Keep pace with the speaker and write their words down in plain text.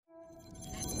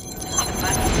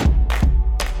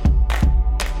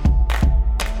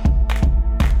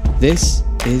This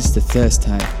is The Thirst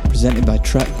Time, presented by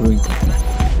Track Brewing Company.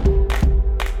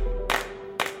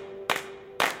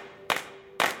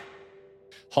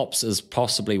 Hops is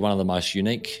possibly one of the most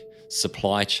unique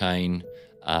supply chain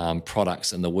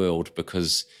products in the world,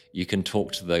 because you can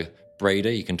talk to the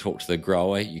breeder, you can talk to the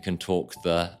grower, you can talk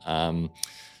the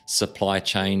supply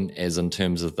chain as in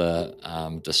terms of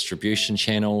the distribution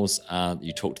channels,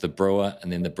 you talk to the brewer,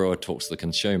 and then the brewer talks to the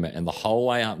consumer, and the whole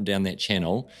way up and down that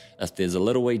channel, if there's a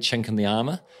little wee chink in the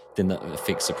armour, then that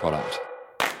affects the product.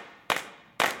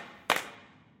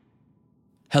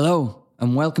 Hello,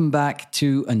 and welcome back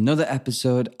to another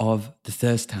episode of The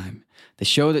Thirst Time, the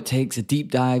show that takes a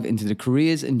deep dive into the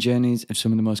careers and journeys of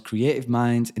some of the most creative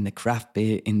minds in the craft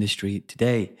beer industry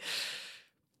today.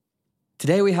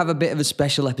 Today we have a bit of a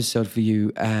special episode for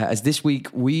you, as this week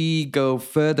we go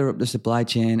further up the supply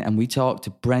chain and we talk to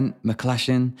Brent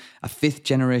McClashan, a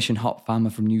fifth-generation hop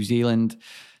farmer from New Zealand.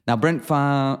 Now, Brent's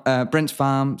farm,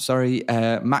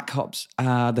 Mac Hops,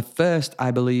 are the first,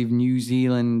 I believe, New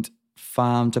Zealand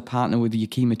farm to partner with the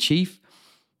Yakima Chief,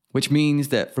 which means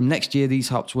that from next year these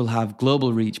hops will have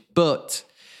global reach. But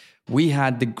we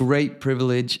had the great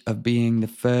privilege of being the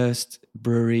first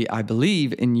brewery, I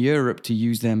believe, in Europe to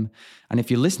use them. And if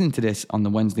you're listening to this on the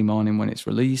Wednesday morning when it's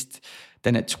released,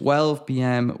 then at 12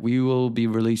 p.m. we will be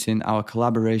releasing our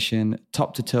collaboration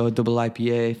Top to Toe Double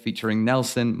IPA featuring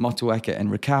Nelson, Motueka and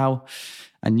Rakau.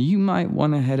 And you might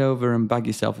want to head over and bag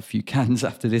yourself a few cans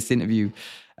after this interview.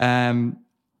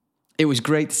 It was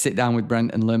great to sit down with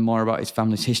Brent and learn more about his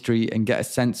family's history and get a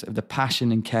sense of the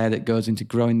passion and care that goes into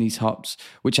growing these hops,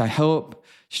 which I hope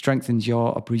strengthens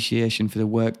your appreciation for the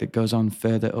work that goes on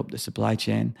further up the supply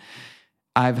chain.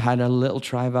 I've had a little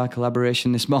try of our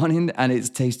collaboration this morning and it's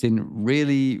tasting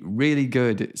really, really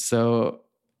good. So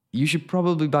you should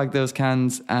probably bag those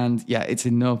cans. And yeah, it's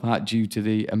in no part due to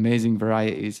the amazing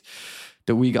varieties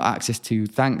that we got access to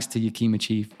thanks to Yakima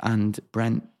Chief and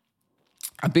Brent.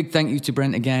 A big thank you to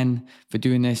Brent again for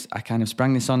doing this. I kind of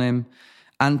sprang this on him,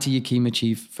 and to Yakima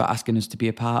Chief for asking us to be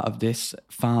a part of this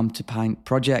Farm to Pint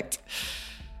project.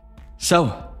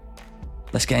 So,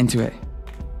 let's get into it.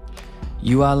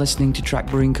 You are listening to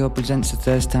Track Brewing Co. presents The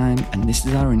Thirst Time, and this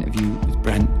is our interview with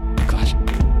Brent McClashan.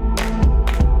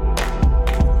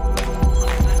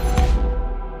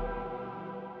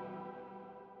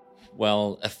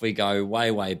 Well, if we go way,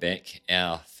 way back,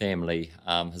 our family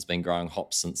has been growing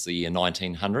hops since the year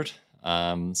 1900.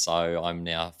 So I'm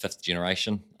now fifth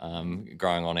generation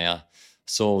growing on our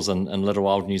soils in little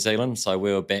old New Zealand. So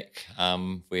we were back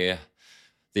where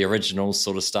the originals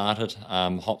sort of started.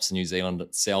 Hops in New Zealand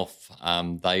itself,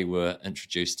 they were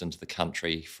introduced into the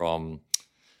country from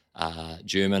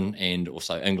German and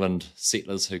also England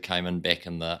settlers who came in back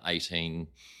in the 1860s,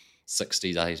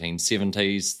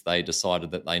 1870s. They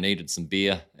decided that they needed some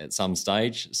beer at some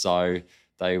stage, so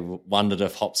they wondered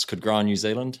if hops could grow in New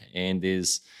Zealand. And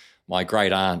there's my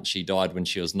great aunt, she died when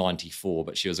she was 94,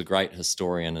 but she was a great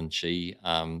historian, and she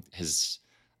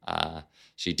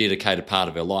she dedicated part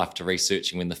of her life to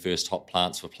researching when the first hop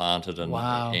plants were planted and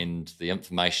Wow. and the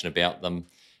information about them.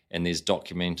 And there's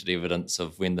documented evidence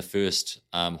of when the first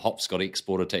hops got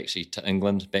exported to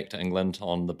England, back to England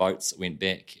on the boats that went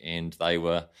back, and they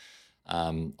were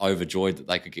overjoyed that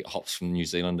they could get hops from New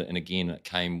Zealand. And again, it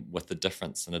came with a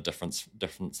difference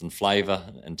in flavour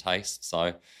and taste.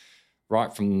 So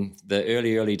right from the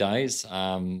early days,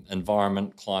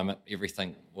 environment, climate,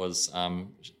 everything was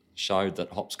showed that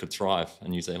hops could thrive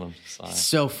in New Zealand.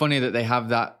 So funny that they have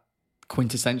that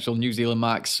quintessential New Zealand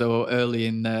mark so early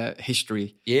in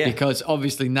history. Yeah. Because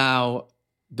obviously now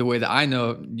the way that I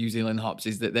know New Zealand hops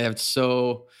is that they're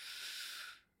so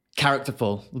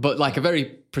characterful, but like a very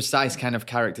precise kind of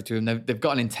character to them. They've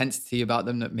got an intensity about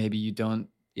them that maybe you don't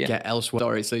get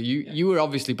elsewhere. So you were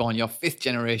obviously born, your fifth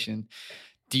generation.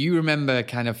 Do you remember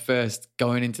kind of first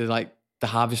going into like the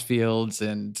harvest fields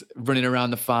and running around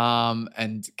the farm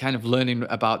and kind of learning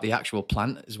about the actual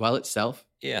plant as well itself?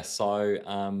 Yeah, so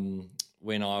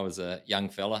when I was a young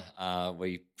fella,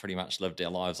 we pretty much lived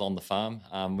our lives on the farm.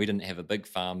 We didn't have a big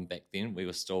farm back then. We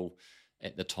were still,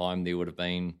 at the time, there would have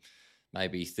been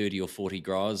maybe 30 or 40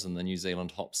 growers in the New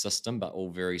Zealand hop system, but all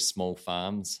very small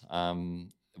farms.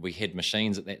 We had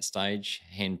machines at that stage.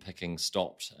 Hand picking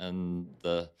stopped in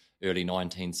the early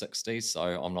 1960s, so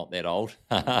I'm not that old.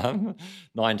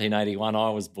 1981 I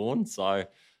was born. So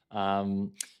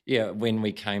when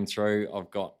we came through, I've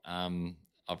got an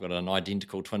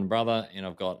identical twin brother, and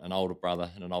I've got an older brother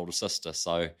and an older sister.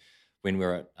 So when we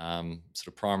were at sort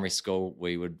of primary school,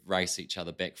 we would race each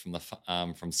other back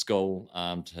from school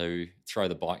to throw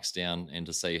the bikes down and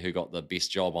to see who got the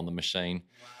best job on the machine.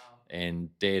 Wow. And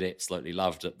Dad absolutely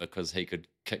loved it because he could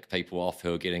kick people off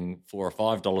who are getting $4 or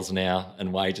 $5 an hour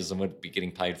in wages and would be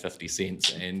getting paid 50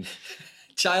 cents and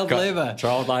child labour.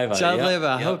 Child labour.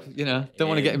 I hope, don't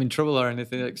want to get him in trouble or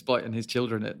anything, exploiting his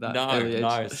children at that early age.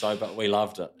 No. So, but we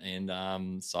loved it.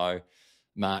 And so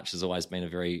March has always been a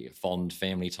very fond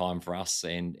family time for us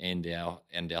and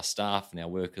our staff and our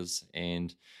workers.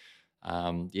 And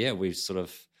we've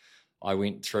I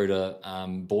went through to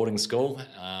boarding school,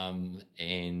 and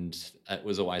it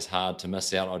was always hard to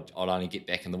miss out. I'd only get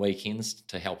back in the weekends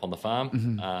to help on the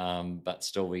farm, but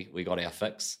still we got our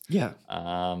fix. Yeah.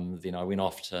 Then I went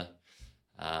off to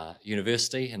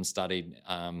university and studied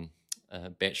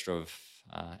a Bachelor of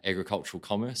Agricultural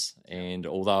Commerce, and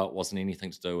although it wasn't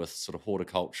anything to do with sort of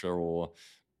horticulture or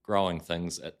growing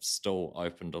things, it still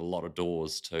opened a lot of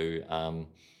doors to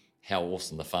how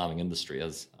awesome the farming industry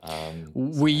is.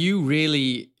 Were you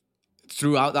really,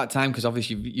 throughout that time, because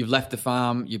obviously you've left the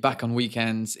farm, you're back on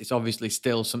weekends, it's obviously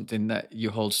still something that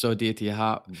you hold so dear to your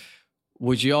heart.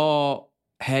 Was your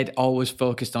head always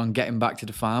focused on getting back to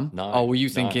the farm? No. Or were you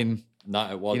thinking, no,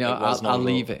 it was I'll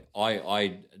leave it?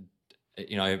 I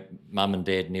Mum and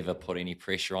Dad never put any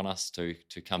pressure on us to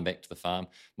come back to the farm.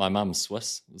 My mum's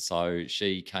Swiss, so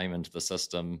she came into the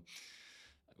system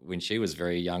when she was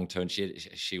very young too, and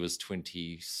she was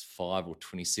 25 or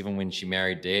 27 when she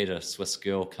married Dad, a Swiss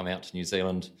girl, come out to New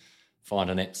Zealand, find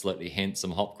an absolutely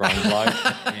handsome hop-grown bloke,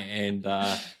 and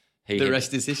the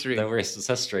rest is history. The rest is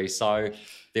history. So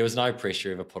there was no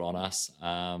pressure ever put on us.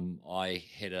 I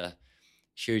had a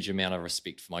huge amount of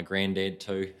respect for my granddad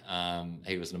too.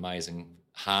 He was an amazing,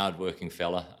 hard-working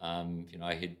fella.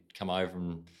 He'd come over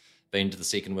and been to the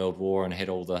Second World War and had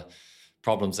all the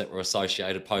problems that were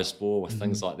associated post-war with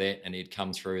things like that, and he'd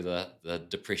come through the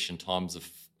depression times of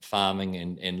farming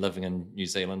and living in New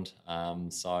Zealand.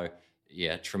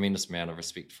 Tremendous amount of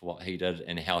respect for what he did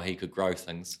and how he could grow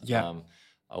things. I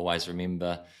always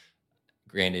remember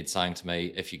Granddad saying to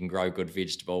me, if you can grow good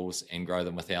vegetables and grow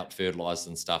them without fertilisers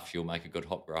and stuff, you'll make a good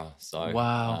hop grower. So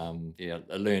wow. I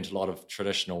learned a lot of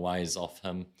traditional ways off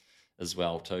him as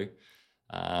well too.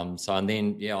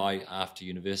 After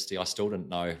university, I still didn't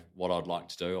know what I'd like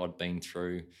to do. I'd been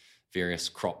through various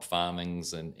crop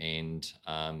farmings and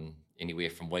anywhere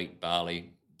from wheat,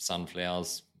 barley,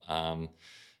 sunflowers, and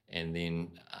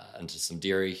then into some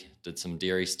dairy, did some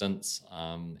dairy stints,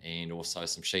 and also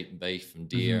some sheep and beef and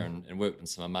deer, and worked in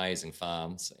some amazing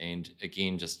farms, and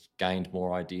again, just gained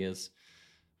more ideas.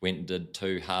 Went and did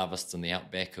 2 harvests in the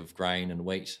outback of grain and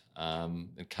wheat,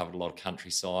 and covered a lot of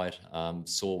countryside,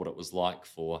 saw what it was like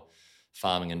for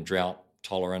farming in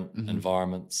drought-tolerant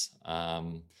environments,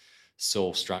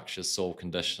 soil structures, soil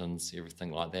conditions,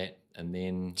 everything like that. And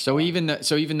then... So even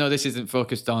though this isn't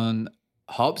focused on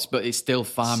hops, but it's still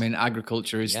farming,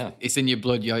 agriculture, it's in your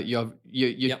blood,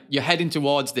 you're heading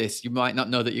towards this. You might not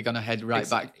know that you're going to head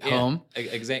back home.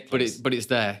 Exactly. But it's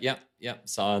there. Yep.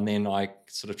 So, and then I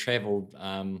sort of travelled,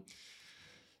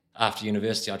 after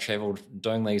university, I travelled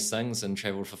doing these things and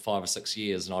travelled for 5 or 6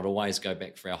 years, and I'd always go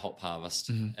back for our hop harvest.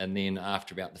 And then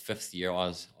after about the 5th year,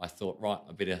 I thought, right,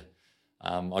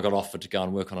 I got offered to go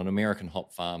and work on an American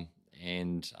hop farm.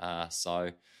 And so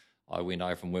I went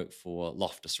over and worked for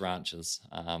Loftus Ranches,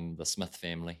 the Smith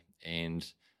family, and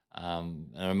an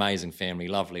amazing family,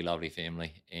 lovely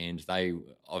family, and they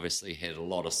obviously had a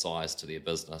lot of size to their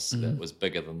business that was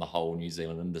bigger than the whole New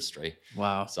Zealand industry.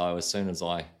 Wow. So as soon as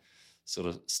I sort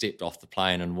of stepped off the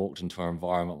plane and walked into an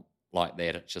environment like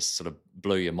that, it just sort of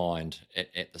blew your mind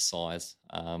at the size.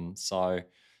 So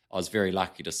I was very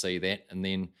lucky to see that. And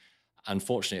then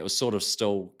unfortunately it was sort of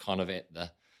still kind of at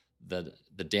the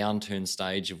downturn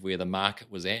stage of where the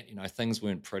market was at. Things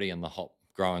weren't pretty in the hop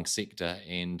growing sector,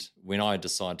 and when I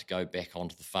decided to go back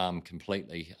onto the farm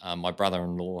completely, my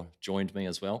brother-in-law joined me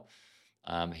as well.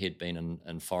 He'd been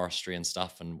in forestry and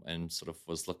stuff, and sort of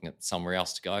was looking at somewhere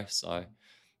else to go. So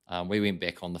we went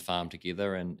back on the farm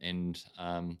together, and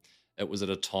it was at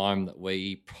a time that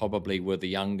we probably were the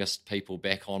youngest people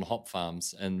back on hop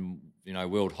farms in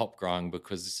world hop growing,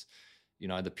 because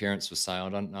the parents were saying, I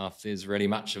don't know if there's really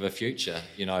much of a future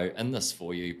in this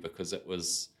for you, because it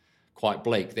was quite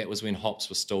bleak. That was when hops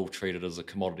were still treated as a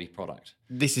commodity product.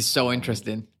 This is so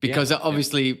interesting, because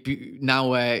obviously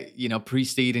now we're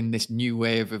preceding this new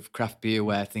wave of craft beer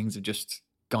where things have just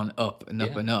gone up and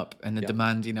up and up, and the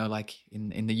demand, like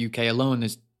in the UK alone,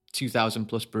 there's 2,000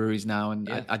 plus breweries now, and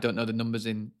I don't know the numbers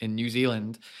in New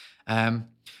Zealand.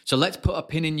 So let's put a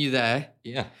pin in you there.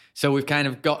 Yeah. So we've kind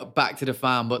of got back to the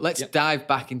farm, but let's dive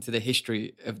back into the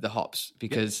history of the hops,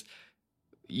 because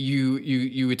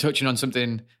you were touching on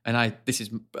something, and this is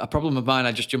a problem of mine.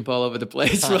 I just jump all over the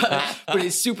place, but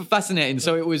it's super fascinating.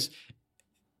 So it was,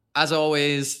 as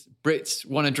always, Brits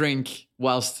want to drink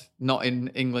whilst not in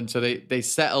England. So they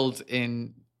settled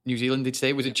in New Zealand, did you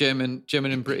say? Was it German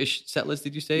and British settlers,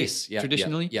 did you say? Yes, yeah.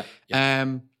 Traditionally? Yeah.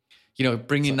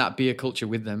 Bringing that beer culture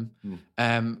with them.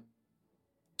 Can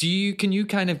you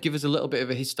kind of give us a little bit of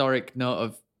a historic note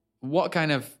of what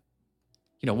kind of,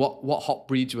 what hop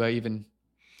breeds were even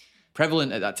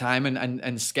prevalent at that time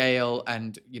and scale,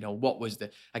 and what was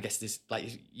I guess this,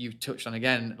 like you touched on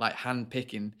again, like hand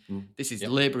picking. This is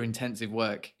labor intensive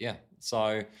work. Yeah.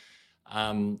 So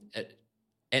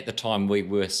at the time we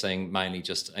were seeing mainly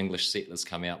just English settlers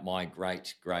come out. My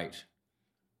great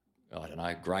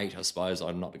I suppose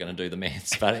I'm not going to do the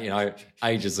maths, but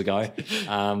ages ago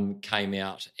came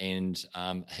out, and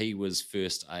he was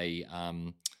first like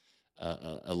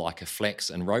a flax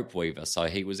and rope weaver. So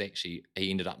he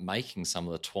ended up making some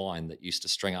of the twine that used to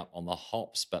string up on the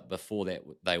hops, but before that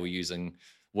they were using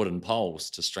wooden poles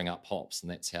to string up hops, and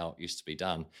that's how it used to be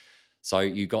done. So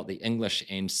you got the English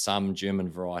and some German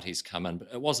varieties come in, but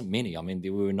it wasn't many. I mean,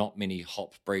 there were not many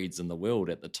hop breeds in the world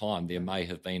at the time. There may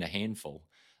have been a handful.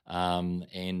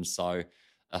 And so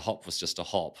a hop was just a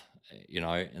hop,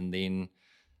 and then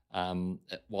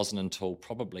it wasn't until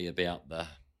probably about the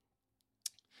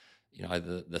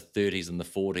 30s and the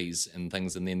 40s and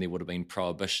things, and then there would have been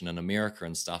prohibition in America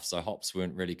and stuff, so hops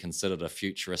weren't really considered a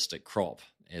futuristic crop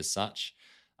as such.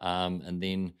 And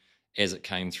then as it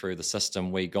came through the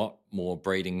system, we got more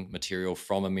breeding material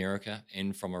from America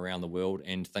and from around the world,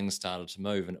 and things started to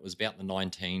move. And it was about the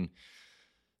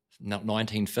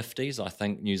 1950s, I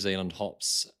think, New Zealand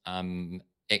Hops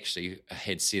actually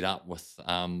had set up with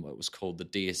it was called the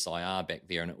DSIR back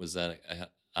there, and it was a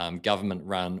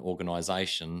government-run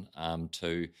organisation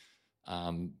to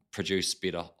produce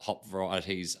better hop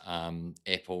varieties.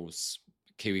 Apples,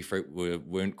 kiwi fruit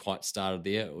weren't quite started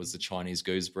there. It was the Chinese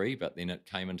gooseberry, but then it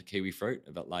came into kiwi fruit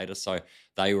a bit later. So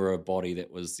they were a body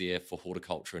that was there for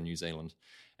horticulture in New Zealand,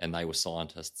 and they were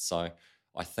scientists. So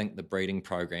I think the breeding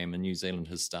program in New Zealand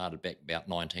has started back about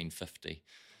 1950.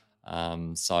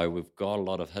 So we've got a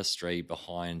lot of history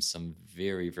behind some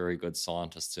very, very good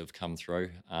scientists who have come through.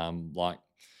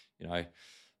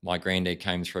 My granddad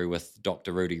came through with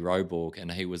Dr. Rudy Roborg,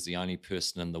 and he was the only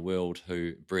person in the world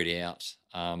who bred out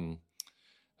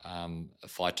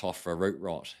Phytophthora root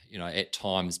rot. At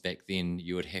times back then,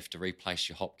 you would have to replace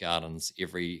your hop gardens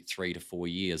every 3 to 4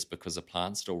 years because the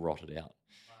plants still rotted out.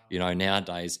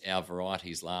 Nowadays our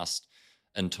varieties last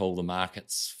until the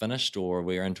market's finished or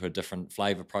we're into a different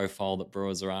flavour profile that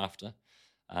brewers are after.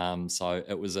 So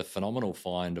it was a phenomenal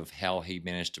find of how he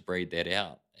managed to breed that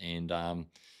out. And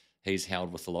he's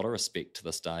held with a lot of respect to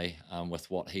this day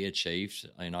with what he achieved,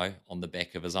 on the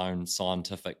back of his own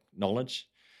scientific knowledge.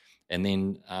 And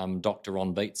then Dr.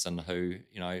 Ron Beatson, who,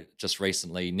 just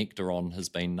recently Nectaron has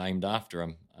been named after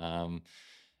him.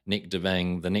 Nectar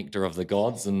being the nectar of the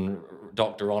gods, and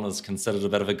Dr. Ron is considered a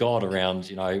bit of a god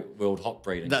around, world hop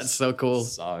breeding. That's so cool.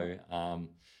 So,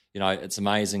 it's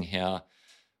amazing how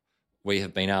we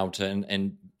have been able to,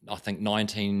 and I think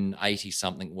 1980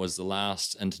 something was the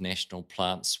last international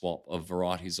plant swap of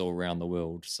varieties all around the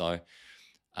world. So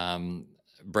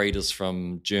breeders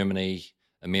from Germany,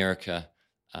 America,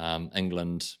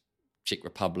 England, Czech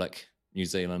Republic, New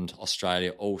Zealand,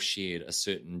 Australia all shared a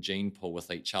certain gene pool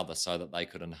with each other so that they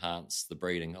could enhance the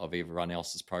breeding of everyone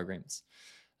else's programs.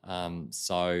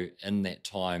 So in that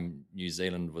time, New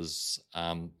Zealand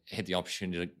had the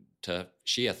opportunity to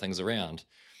share things around.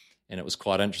 And it was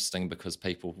quite interesting because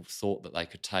people thought that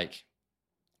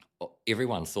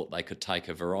everyone thought they could take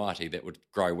a variety that would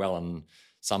grow well in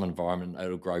some environment,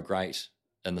 it'll grow great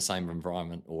in the same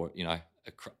environment or,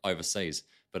 overseas.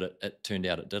 But it turned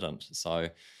out it didn't. So,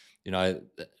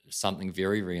 something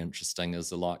very, very interesting is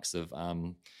the likes of,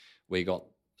 we got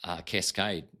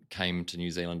Cascade came to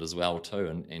New Zealand as well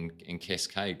too. And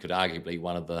Cascade could arguably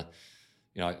one of the,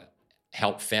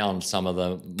 help found some of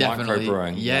the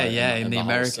microbrewing in the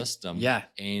American system. Yeah.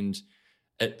 And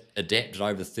it adapted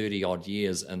over 30 odd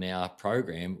years in our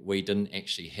program. We didn't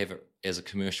actually have it as a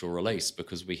commercial release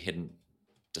because we hadn't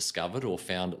discovered or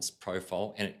found its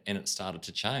profile, and it started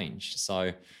to change.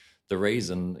 So the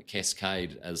reason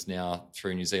Cascade is now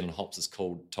through New Zealand Hops is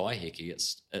called Taiheki,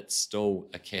 it's still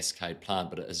a Cascade plant,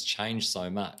 but it has changed so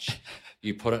much.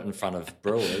 You put it in front of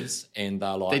brewers and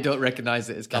they're like... They don't recognise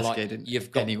it as Cascade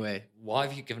anyway. Why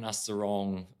have you given us the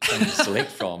wrong thing to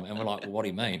select from? And we're like, well, what do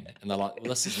you mean? And they're like, well,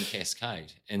 this isn't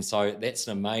Cascade. And so that's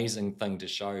an amazing thing to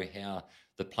show how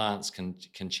the plants can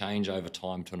change over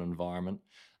time to an environment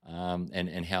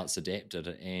and how it's adapted.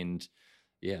 And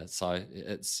yeah, so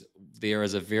there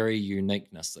is a very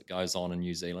uniqueness that goes on in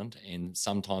New Zealand, and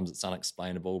sometimes it's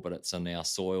unexplainable, but it's in our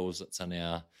soils, it's in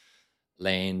our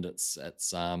land. It's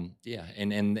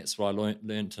and that's what I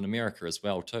learned in America as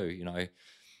well too. You know,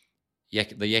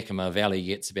 the Yakima Valley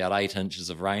gets about 8 inches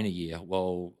of rain a year.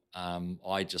 Well,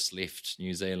 I just left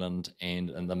New Zealand, and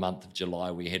in the month of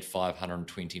July we had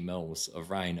 520 mils of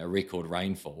rain, a record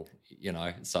rainfall. You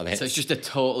know, so it's just a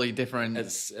totally different.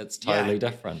 It's totally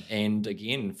different. And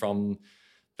again, from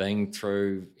being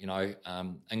through, you know,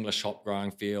 English hop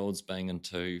growing fields, being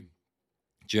into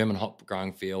German hop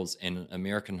growing fields and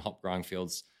American hop growing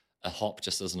fields, a hop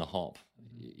just isn't a hop.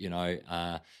 You know,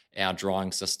 our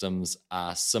drying systems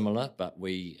are similar, but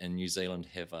we in New Zealand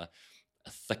have a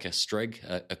thicker strig,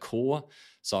 a core.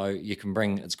 So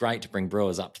it's great to bring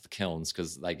brewers up to the kilns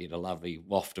because they get a lovely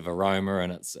waft of aroma,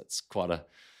 and it's quite a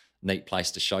neat place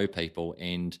to show people,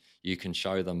 and you can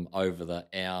show them over the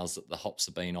hours that the hops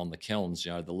have been on the kilns,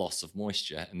 you know, the loss of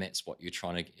moisture, and that's what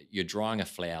you're drying a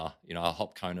flour. You know, a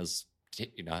hop cone is,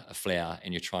 you know, a flour,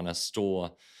 and you're trying to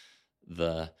store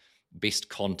the best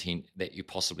content that you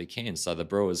possibly can. So the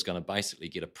brewer is going to basically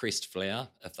get a pressed flour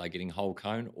if they're getting whole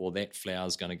cone, or that flour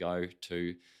is going to go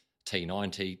to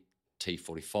T90,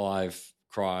 T45,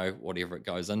 cryo, whatever it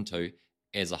goes into,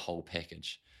 as a whole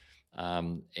package.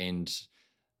 And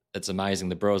it's amazing.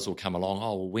 The brewers will come along,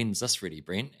 oh, well, when's this ready,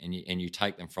 Brent? And you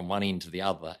take them from one end to the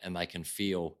other, and they can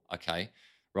feel, okay,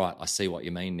 right, I see what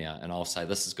you mean now. And I'll say,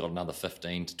 this has got another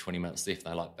 15 to 20 minutes left. And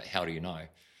they're like, but how do you know?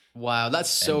 Wow, that's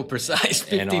so precise,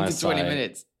 15 to 20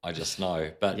 minutes. I just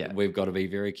know. But we've got to be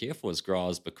very careful as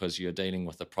growers, because you're dealing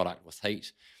with a product with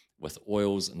heat, with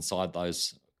oils inside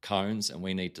those cones, and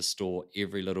we need to store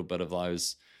every little bit of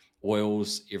those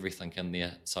oils, everything in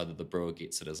there, so that the brewer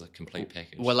gets it as a complete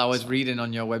package. Well, I was reading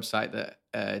on your website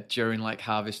that during like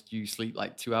harvest you sleep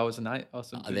like 2 hours a night or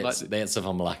something. That's if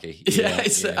I'm lucky. Yeah.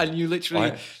 And you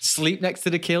literally sleep next to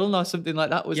the kiln or something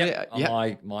like that, was it?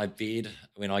 Yeah. My bed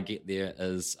when I get there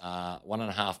is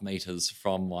 1.5 meters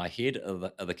from my head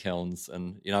of the kilns.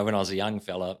 And you know, when I was a young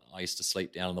fella, I used to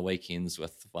sleep down on the weekends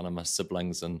with one of my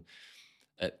siblings, and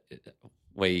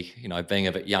we, you know, being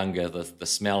a bit younger, the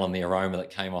smell and the aroma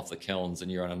that came off the kilns,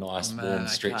 and you're on a nice warm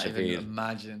stretch of bed.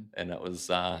 Imagine. And it was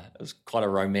quite a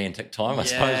romantic time, I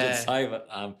suppose you'd say. But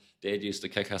Dad used to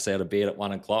kick us out of bed at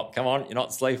 1 o'clock. Come on, you're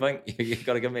not sleeping. You've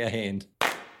got to give me a hand.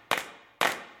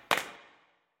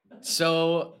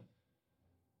 So,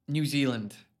 New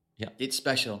Zealand, it's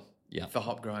special for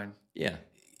hop growing. Yeah.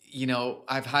 You know,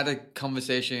 I've had a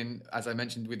conversation, as I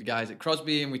mentioned, with the guys at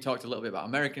Crosby, and we talked a little bit about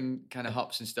American kind of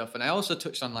hops and stuff. And I also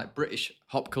touched on like British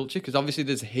hop culture, because obviously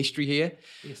there's a history here.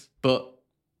 Yes. But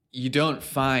you don't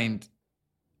find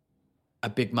a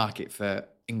big market for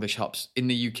English hops in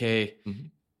the UK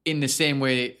in the same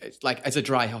way, like as a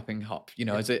dry hopping hop, you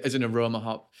know, as an aroma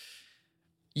hop.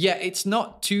 Yeah, it's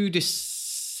not too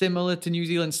dissimilar to New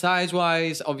Zealand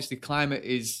size-wise. Obviously, climate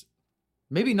is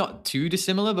maybe not too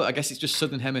dissimilar, but I guess it's just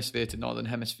Southern Hemisphere to Northern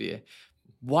Hemisphere.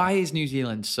 Why is New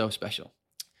Zealand so special?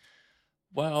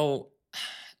 Well,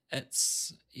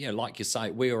 it's, like you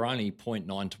say, we are only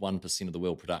 0.9 to 1% of the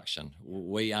world production.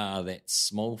 We are that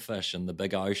small fish in the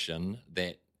big ocean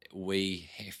that we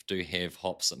have to have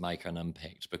hops that make an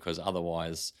impact, because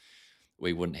otherwise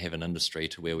we wouldn't have an industry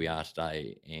to where we are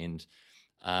today. And,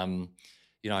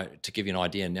 to give you an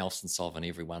idea, Nelson Sauvin,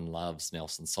 everyone loves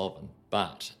Nelson Sauvin.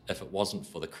 But if it wasn't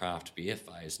for the craft beer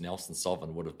phase, Nelson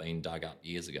Sauvin would have been dug up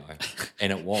years ago.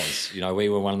 And it was. You know, we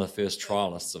were one of the first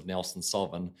trialists of Nelson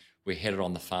Sauvin. We had it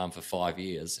on the farm for 5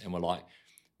 years, and we're like,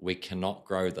 we cannot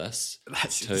grow this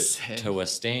to a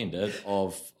standard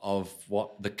of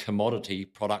what the commodity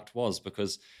product was,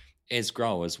 because as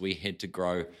growers, we had to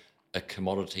grow a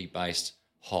commodity-based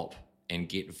hop and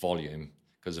get volume,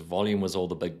 because volume was all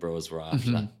the big brewers were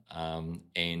after.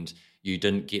 And you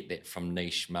didn't get that from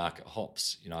niche market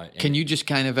hops, you know. Can you just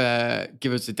kind of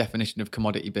give us a definition of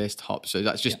commodity-based hops? So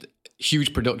that's just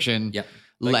huge production,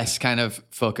 less kind of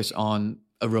focus on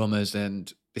aromas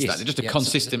and just a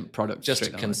consistent product. Just a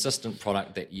consistent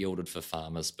product that yielded for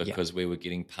farmers, because we were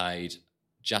getting paid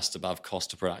just above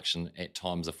cost of production at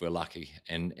times if we're lucky.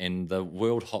 And the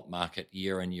world hop market,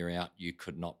 year in, year out, you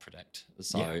could not predict.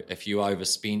 So if you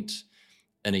overspent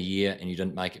in a year and you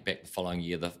didn't make it back the following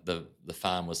year, the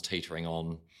farm was teetering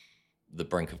on the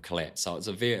brink of collapse. So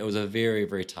it was a very,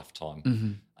 very tough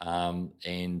time.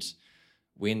 And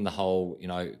when the whole,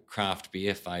 craft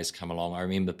beer phase come along, I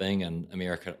remember being in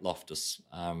America at Loftus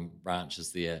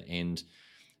ranches there, and,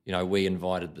 we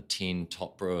invited the 10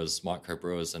 top brewers, micro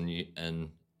brewers in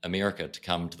America to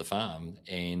come to the farm,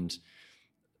 and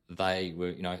they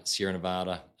were, Sierra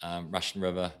Nevada, Russian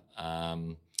River,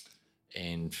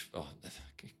 and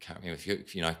I can't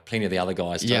remember, plenty of the other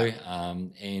guys too.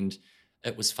 And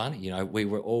it was funny, we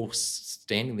were all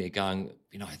standing there going,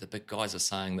 the big guys are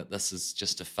saying that this is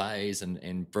just a phase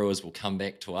and brewers will come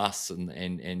back to us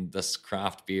and this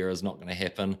craft beer is not going to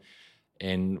happen.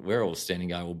 And we're all standing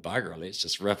going, well, bugger, let's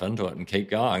just rip into it and keep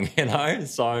going,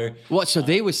 So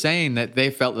they were saying that they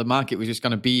felt the market was just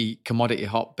going to be commodity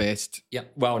hop based. Yeah,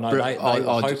 well, no, they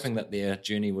were hoping that their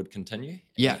journey would continue.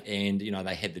 Yeah, and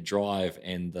they had the drive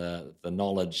and the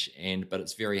knowledge, but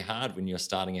it's very hard when you're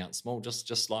starting out small,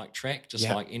 just like track,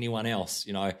 like anyone else.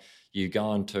 You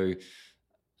go into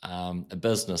a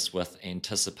business with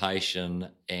anticipation,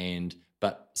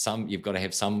 but you've got to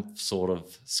have some sort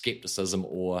of skepticism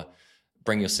or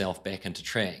bring yourself back into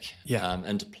track,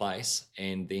 into place,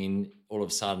 and then all of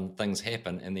a sudden things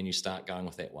happen, and then you start going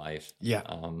with that wave. Yeah.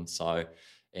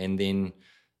 And then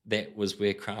that was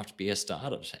where craft beer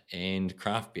started, and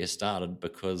craft beer started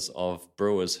because of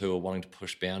brewers who were wanting to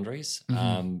push boundaries,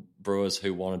 brewers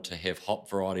who wanted to have hop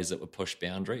varieties that would push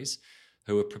boundaries,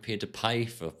 who were prepared to pay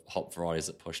for hop varieties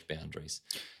that pushed boundaries.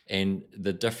 And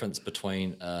the difference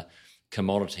between a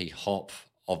commodity hop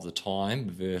of the time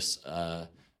versus a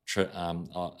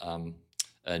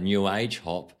new age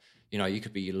hop, you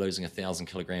could be losing 1,000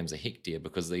 kilograms a hectare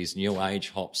because these new age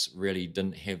hops really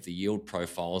didn't have the yield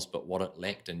profiles, but what it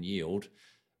lacked in yield,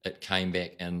 it came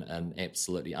back in an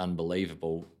absolutely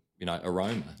unbelievable,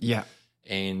 aroma. Yeah.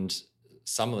 And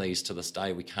some of these to this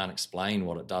day, we can't explain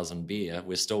what it does in beer.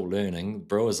 We're still learning.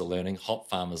 Brewers are learning. Hop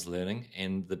farmers are learning.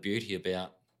 And the beauty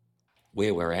about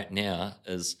where we're at now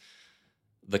is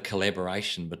the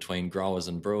collaboration between growers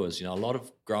and brewers. A lot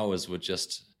of growers were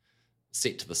just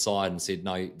set to the side and said,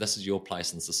 no, this is your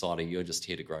place in society. You're just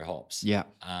here to grow hops. Yeah.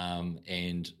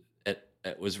 And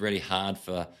it was really hard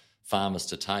for farmers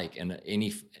to take. And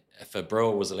if a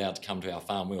brewer was allowed to come to our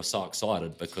farm, we were so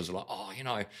excited because we're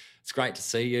like, it's great to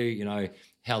see you,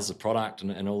 how's the product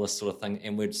and all this sort of thing.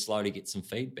 And we'd slowly get some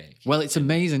feedback. Well, it's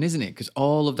amazing, isn't it? Because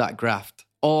all of that graft,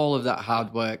 all of that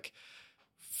hard work,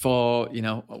 for,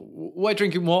 we're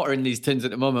drinking water in these tins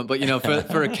at the moment, but,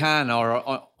 for a can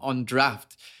or on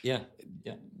draft. Yeah.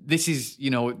 This is,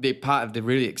 the part of the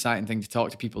really exciting thing to talk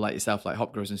to people like yourself, like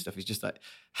hop growers and stuff, is just like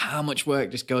how much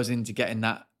work just goes into getting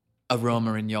that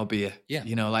aroma in your beer. Yeah.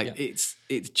 It's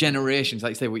generations,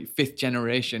 like you say, we're 5th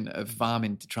generation of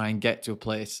farming to try and get to a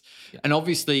place. Yeah. And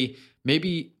obviously,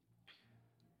 maybe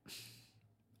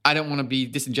I don't want to be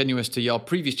disingenuous to your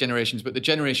previous generations, but the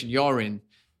generation you're in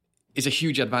is a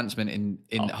huge advancement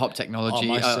in hop technology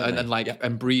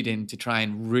and breeding to try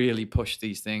and really push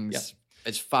these things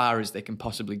as far as they can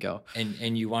possibly go.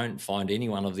 And you won't find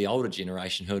anyone of the older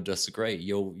generation who'll disagree.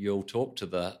 You'll talk to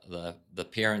the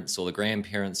parents or the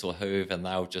grandparents or whoever, and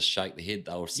they'll just shake their head.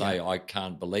 They'll say, I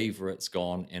can't believe where it's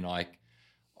gone, and I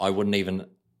couldn't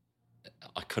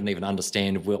even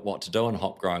understand what to do in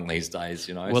hop growing these days.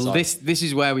 Well, so, this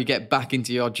is where we get back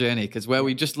into your journey, because where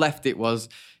we just left it was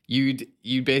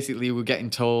you basically were getting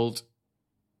told,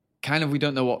 kind of, we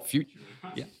don't know what future.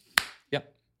 Yeah.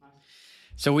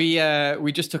 So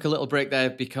we just took a little break there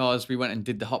because we went and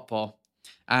did the hop pour,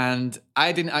 and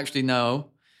I didn't actually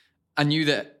know. I knew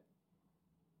that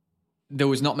there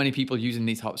was not many people using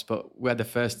these hops, but we're the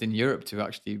first in Europe to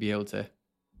actually be able to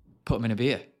put them in a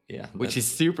beer. Yeah, which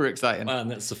is super exciting. Well, and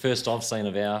that's the first I've seen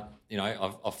of our.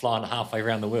 I've flown halfway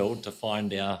around the world to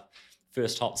find our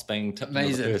first hops being tipped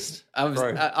into the first.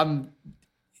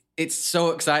 It's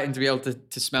so exciting to be able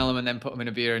to smell them and then put them in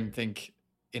a beer and think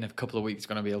in a couple of weeks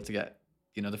going to be able to get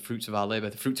the fruits of our labour,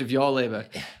 the fruits of your labour,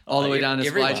 all the way down the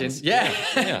supply chain.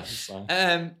 Yeah. So.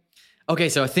 Okay,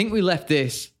 so I think we left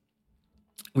this.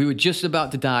 We were just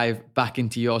about to dive back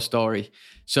into your story.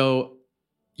 So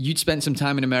you'd spent some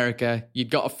time in America.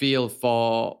 You'd got a feel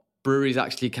for breweries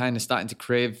actually kind of starting to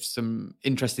crave some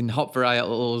interesting hop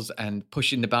varietals and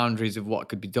pushing the boundaries of what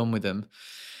could be done with them.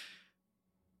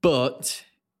 But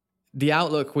the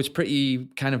outlook was pretty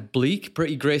kind of bleak,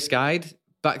 pretty grey-skied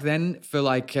back then for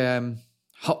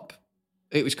hop.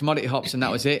 It was commodity hops and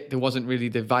that was it. There wasn't really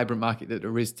the vibrant market that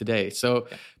there is today. So,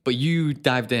 but you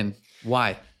dived in.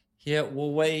 Why? Yeah,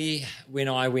 well, when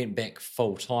I went back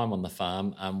full time on the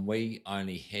farm, we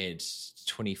only had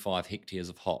 25 hectares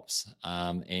of hops,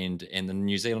 and the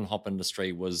New Zealand hop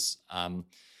industry was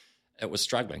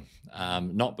struggling,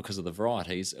 not because of the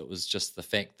varieties. It was just the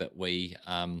fact that we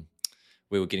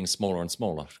were getting smaller and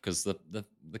smaller because the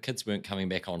kids weren't coming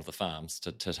back onto the farms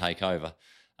to take over.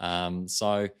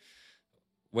 So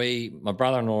my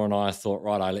brother-in-law and I thought,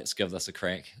 righto, let's give this a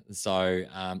crack. So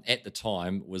at the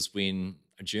time was when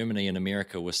Germany and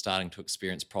America were starting to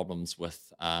experience problems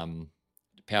with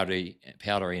powdery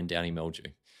and downy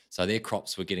mildew. So their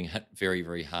crops were getting hit very,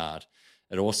 very hard.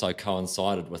 It also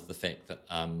coincided with the fact that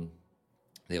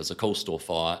there was a cool store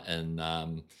fire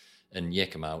in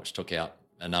Yakima, which took out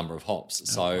a number of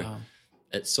hops. So wow.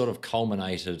 it sort of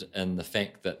culminated in the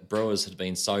fact that brewers had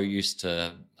been so used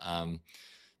to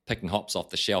picking hops off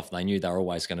the shelf, they knew they were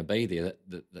always going to be there,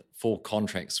 that full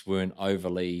contracts weren't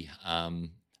overly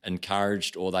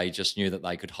encouraged, or they just knew that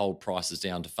they could hold prices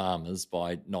down to farmers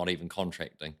by not even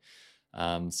contracting.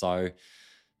 So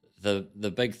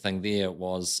the big thing there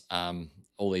was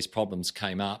all these problems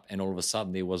came up, and all of a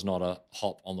sudden there was not a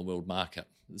hop on the world market.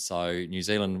 So New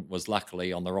Zealand was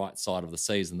luckily on the right side of the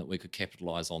season that we could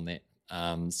capitalise on that.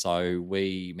 So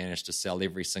we managed to sell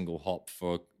every single hop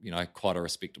for, quite a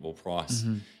respectable price.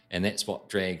 Mm-hmm. And that's what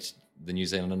dragged the New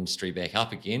Zealand industry back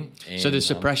up again. And, so the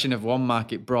suppression of one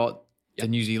market brought the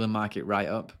New Zealand market right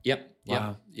up. Yep.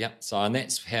 Wow. Yep. So, and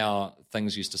that's how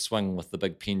things used to swing with the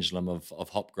big pendulum of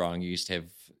hop growing.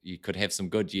 You could have some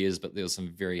good years, but there were some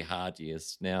very hard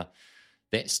years. Now,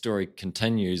 that story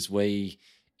continues. We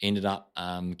ended up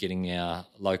getting our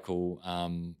local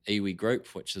iwi group,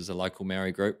 which is a local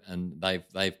Maori group, and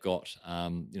they've got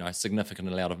a significant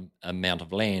amount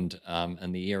of land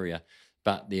in the area,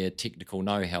 but their technical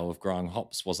know-how of growing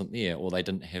hops wasn't there, or they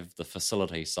didn't have the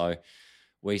facility. So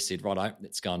we said, righto,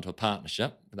 let's go into a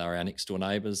partnership. They were our next door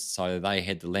neighbours, so they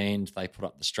had the land, they put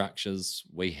up the structures,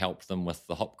 we helped them with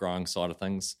the hop growing side of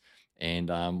things, and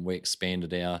we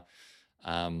expanded our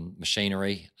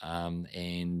machinery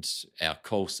and our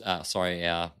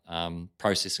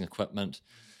processing equipment.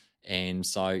 And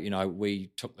so, we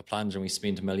took the plunge and we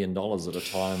spent $1 million at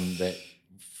a time that,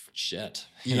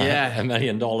 $1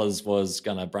 million was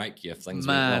going to break you if things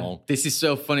went wrong. This is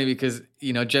so funny because,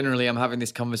 generally I'm having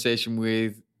this conversation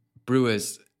with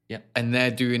brewers and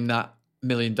they're doing that $1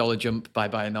 million jump by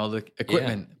buying all the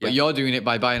equipment, but you're doing it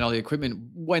by buying all the equipment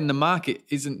when the market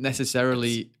isn't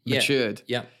necessarily matured.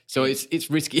 Yeah. So it's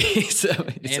risky. It's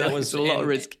a lot of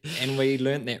risk. And we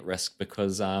learnt that risk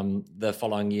because the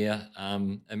following year,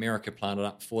 America planted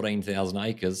up 14,000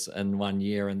 acres in 1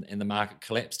 year, and the market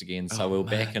collapsed again. So we were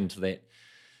back into that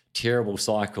terrible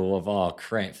cycle of, oh,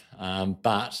 crap.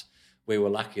 But we were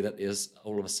lucky that there's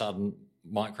all of a sudden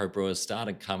microbrewers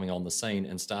started coming on the scene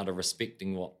and started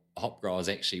respecting what hop growers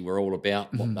actually were all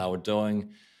about, what they were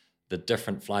doing, the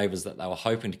different flavours that they were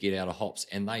hoping to get out of hops,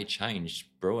 and they changed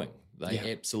brewing.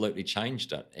 They absolutely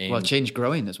changed it. And changed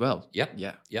growing as well. Yep.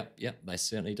 They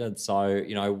certainly did. So,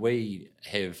 we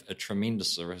have a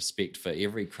tremendous respect for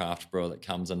every craft brewer that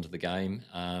comes into the game,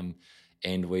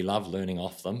 and we love learning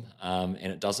off them. And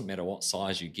it doesn't matter what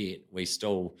size you get, we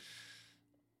still,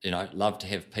 love to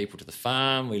have people to the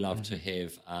farm. We love to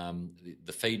have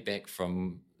the feedback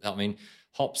from,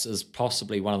 hops is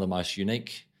possibly one of the most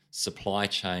unique supply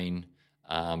chain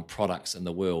products in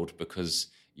the world, because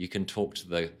you can talk to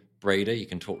the breeder, you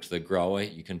can talk to the grower,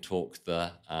 you can talk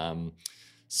the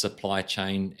supply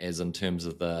chain as in terms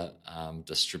of the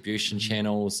distribution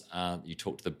channels, you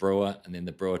talk to the brewer, and then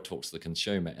the brewer talks to the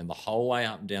consumer, and the whole way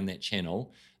up and down that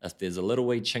channel, if there's a little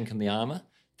wee chink in the armour,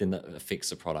 then that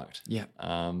affects the product.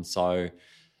 So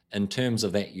in terms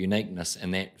of that uniqueness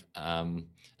and that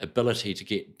ability to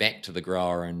get back to the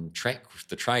grower and track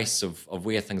the trace of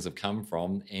where things have come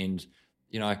from, and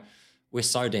we're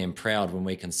so damn proud when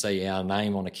we can see our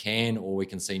name on a can, or we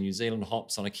can see New Zealand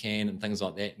hops on a can and things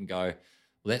like that, and go,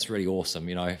 well, that's really awesome.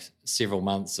 Several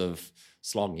months of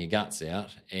slogging your guts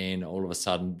out, and all of a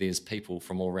sudden there's people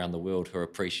from all around the world who are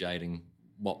appreciating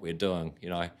what we're doing.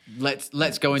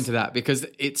 Let's go into that, because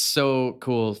it's so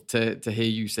cool to hear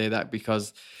you say that,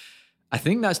 because I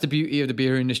think that's the beauty of the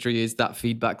beer industry, is that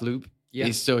feedback loop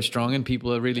is so strong, and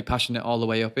people are really passionate all the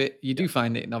way up it. You do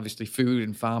find it in obviously food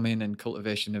and farming and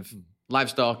cultivation of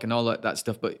livestock and all that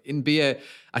stuff. But in beer,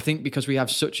 I think because we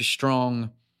have such a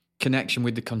strong connection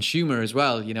with the consumer as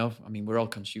well, we're all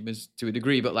consumers to a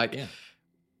degree, but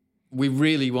we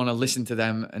really want to listen to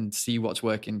them and see what's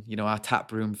working. Our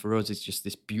tap room for us is just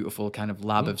this beautiful kind of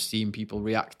lab of seeing people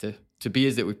react to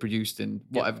beers that we've produced and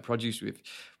whatever produce we're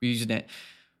using it.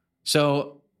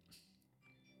 So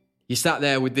you sat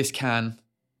there with this can,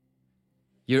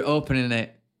 you're opening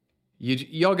it,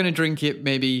 you're going to drink it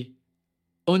maybe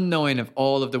unknowing of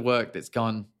all of the work that's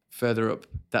gone further up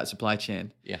that supply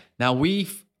chain. Yeah. Now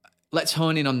let's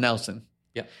hone in on Nelson.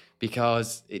 Yeah.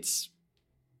 Because it's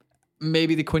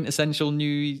maybe the quintessential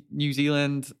New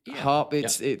Zealand hop.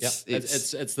 It's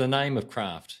the name of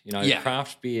craft.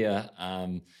 Craft beer.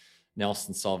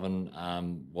 Nelson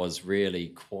Sauvin was really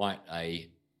quite a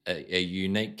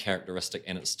unique characteristic,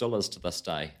 and it still is to this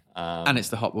day. And it's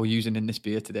the hop we're using in this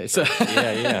beer today. So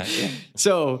yeah.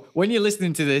 So when you're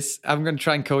listening to this, I'm going to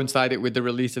try and coincide it with the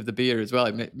release of the beer as well.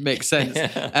 It makes sense.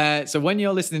 So when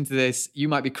you're listening to this, you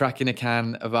might be cracking a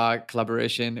can of our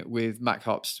collaboration with Mac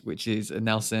Hops, which is a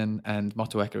Nelson and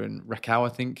Motueka and Rakau, I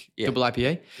think, double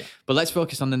IPA. Yeah. But let's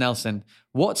focus on the Nelson.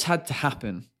 What's had to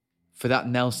happen for that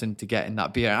Nelson to get in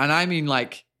that beer? And I mean,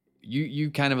 like, you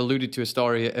kind of alluded to a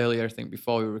story earlier, I think,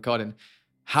 before we were recording.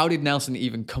 How did Nelson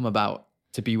even come about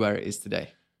to be where it is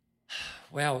today?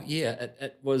 Well, yeah,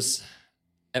 it was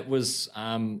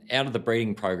out of the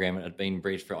breeding program. It had been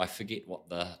bred for, I forget what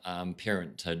the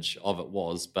parentage of it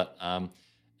was, but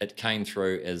it came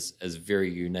through as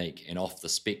very unique and off the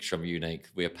spectrum unique,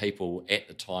 where people at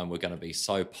the time were going to be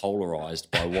so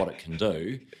polarized by what it can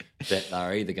do that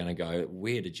they're either going to go,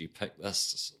 where did you pick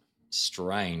this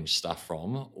strange stuff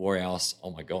from? Or else,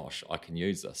 oh my gosh, I can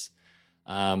use this.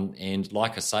 And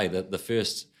like I say, the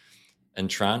first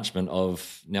entrenchment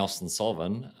of Nelson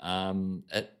Sauvin,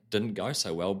 it didn't go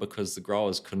so well because the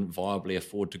growers couldn't viably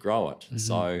afford to grow it. Mm-hmm.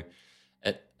 So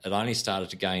it only started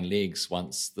to gain legs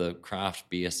once the craft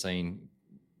beer scene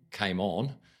came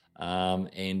on,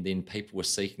 and then people were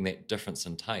seeking that difference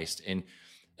in taste. And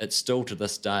it still to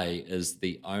this day is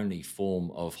the only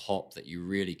form of hop that you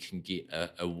really can get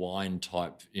a wine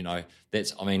type,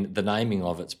 the naming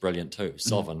of it's brilliant too,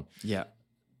 Sauvin. Yeah.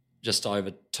 Just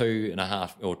over 2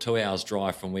 hours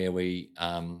drive from where we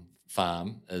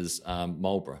farm is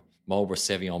Marlborough. Marlborough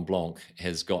Sauvignon Blanc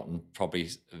has gotten probably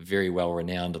very well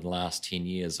renowned in the last 10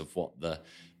 years of what the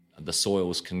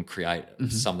soils can create,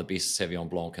 some of the best Sauvignon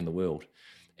Blanc in the world.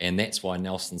 And that's why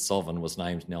Nelson Sauvin was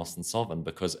named Nelson Sauvin,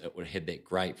 because it would have that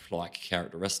grape-like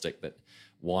characteristic, that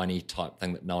winey type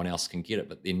thing that no one else can get it.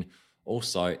 But then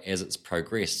also, as it's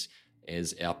progressed,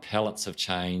 as our palates have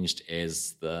changed,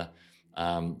 as the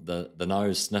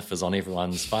nose sniffers on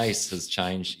everyone's face has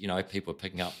changed. People are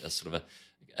picking up a sort of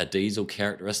a diesel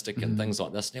characteristic and things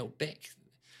like this. Now, back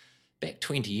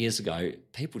 20 years ago,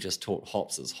 people just taught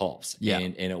hops as hops,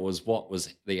 and it was what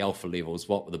was the alpha levels,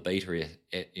 what were the beta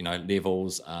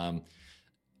levels.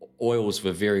 Oils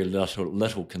were very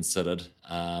little considered,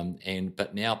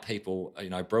 but now people,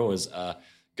 brewers are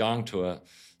going to a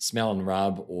smell and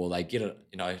rub, or they get it,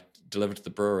 delivered to the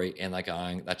brewery, and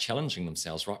they're challenging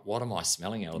themselves, right? What am I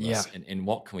smelling out of this? Yeah. And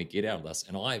what can we get out of this?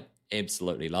 And I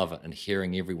absolutely love it, and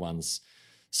hearing everyone's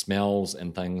smells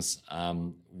and things,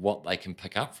 what they can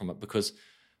pick up from it, because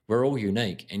we're all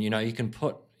unique. And, you can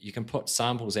put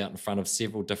samples out in front of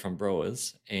several different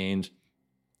brewers, and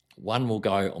one will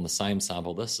go on the same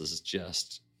sample, this is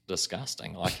just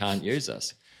disgusting, I can't use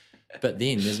this. But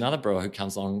then there's another brewer who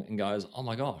comes along and goes, oh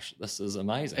my gosh, this is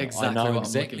amazing. I know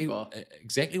exactly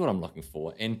what I'm looking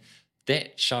for. And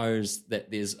that shows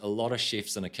that there's a lot of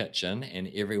chefs in a kitchen, and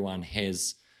everyone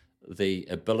has the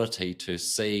ability to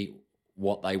see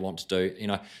what they want to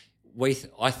do.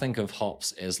 I think of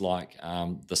hops as like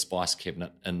the spice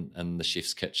cabinet in the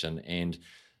chef's kitchen, and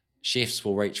chefs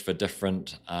will reach for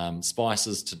different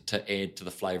spices to add to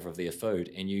the flavour of their food.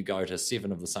 And you go to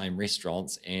 7 of the same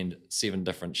restaurants and 7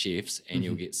 different chefs, and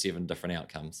you'll get 7 different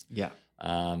outcomes. Yeah.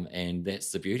 And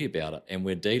that's the beauty about it. And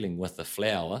we're dealing with the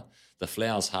flower. The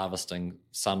flower's harvesting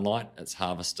sunlight. It's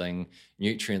harvesting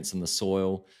nutrients in the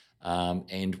soil.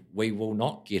 And we will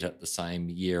not get it the same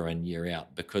year in, year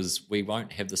out, because we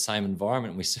won't have the same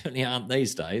environment. We certainly aren't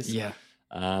these days. Yeah.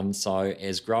 So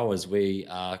as growers, we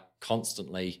are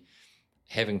constantly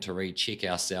having to recheck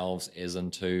ourselves as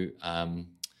into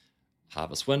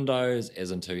harvest windows, as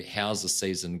into how's the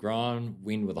season grown,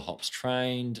 when were the hops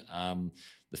trained,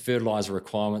 the fertilizer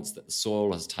requirements that the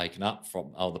soil has taken up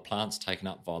the plant's taken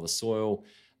up via the soil.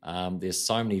 There's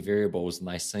so many variables, and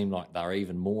they seem like they're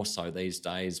even more so these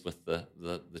days with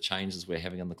the changes we're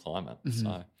having in the climate.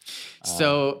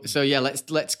 So yeah,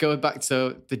 let's go back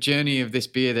to the journey of this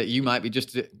beer that you might be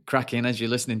just cracking as you're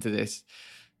listening to this.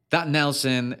 That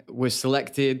Nelson was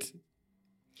selected,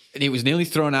 and it was nearly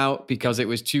thrown out because it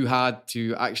was too hard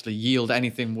to actually yield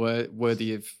anything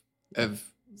worthy of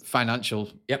financial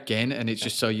gain, and it's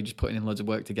just so you're just putting in loads of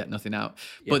work to get nothing out.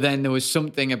 But then there was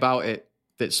something about it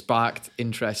that sparked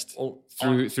interest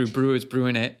through brewers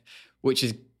brewing it, which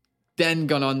has then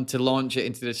gone on to launch it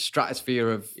into the stratosphere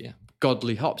of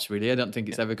godly hops, really. I don't think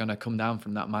it's ever going to come down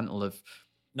from that mantle of...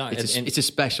 No, it's a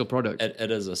special product. It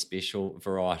is a special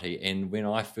variety. And when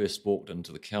I first walked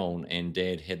into the kiln and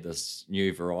Dad had this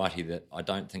new variety that I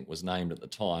don't think was named at the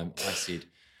time, I said,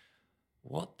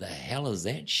 what the hell is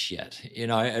that shit?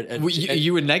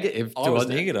 You were negative. I was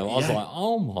negative. I was like,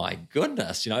 oh my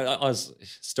goodness. I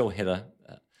still had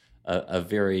a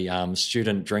very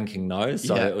student drinking nose,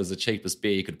 so it was the cheapest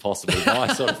beer you could possibly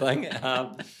buy, sort of thing.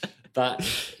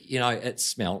 But, it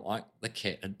smelled like the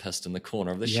cat had pissed in the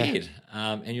corner of the shed.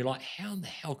 And you're like, how in the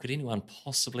hell could anyone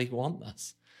possibly want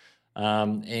this?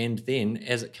 And then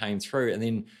as it came through, and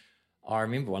then I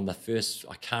remember one of the first,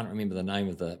 I can't remember the name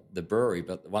of the brewery,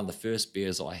 but one of the first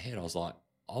beers I had, I was like,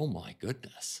 oh my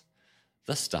goodness,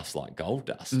 this stuff's like gold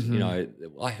dust.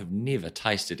 I have never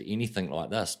tasted anything like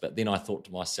this. But then I thought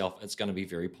to myself, it's going to be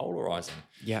very polarizing.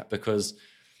 Yeah. Because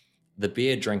the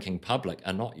beer drinking public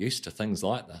are not used to things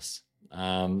like this.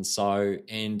 Nelson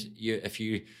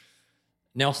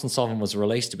Sauvin was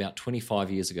released about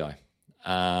 25 years ago.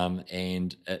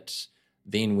 And it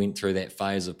then went through that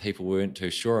phase of people weren't too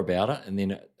sure about it. And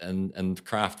then and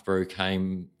craft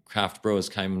brewers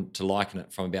came to liken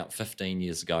it from about 15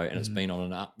 years ago, and it's been on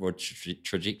an upward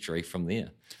trajectory from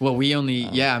there. Well, we only,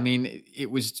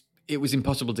 it was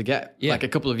impossible to get. Like a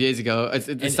couple of years ago,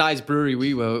 the size brewery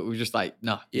we were just like,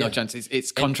 no chance.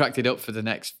 It's contracted up for the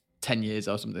next 10 years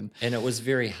or something. And it was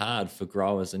very hard for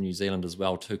growers in New Zealand as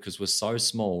well too, because we're so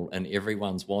small and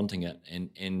everyone's wanting it.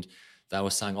 And they were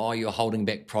saying, oh, you're holding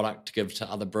back product to give to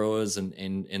other brewers and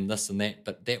this and that.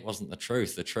 But that wasn't the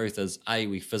truth. The truth is, A,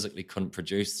 we physically couldn't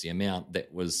produce the amount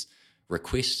that was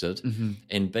requested,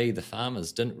 and B, the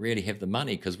farmers didn't really have the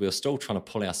money because we were still trying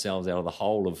to pull ourselves out of the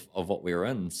hole of what we were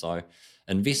in. So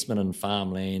investment in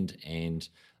farmland and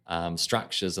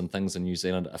structures and things in New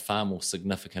Zealand are far more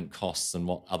significant costs than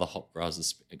what other hop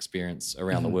growers experience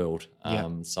around the world.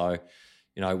 So,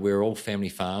 we're all family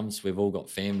farms. We've all got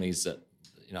families that,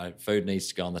 food needs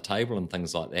to go on the table and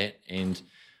things like that. And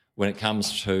when it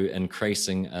comes to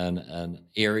increasing an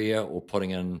area or putting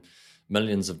in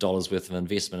millions of dollars worth of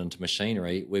investment into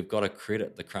machinery, we've got to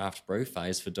credit the craft brew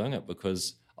phase for doing it,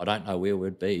 because I don't know where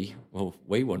we'd be. Well,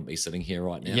 we wouldn't be sitting here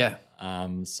right now. Yeah.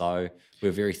 So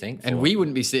we're very thankful. And we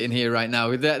wouldn't be sitting here right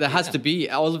now. There has to be,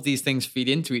 all of these things feed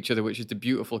into each other, which is the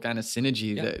beautiful kind of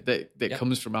synergy that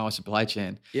comes from our supply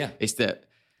chain. Yeah. It's that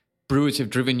brewers have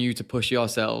driven you to push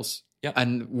yourselves. Yep.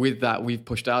 And with that, we've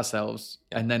pushed ourselves.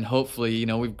 Yep. And then hopefully,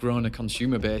 we've grown a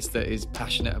consumer base that is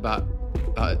passionate about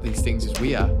these things as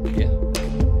we are. Yeah.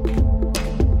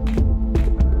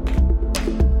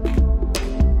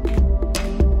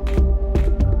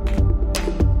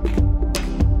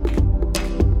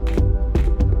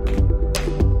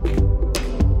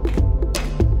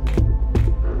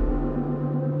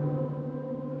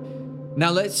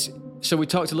 Now so we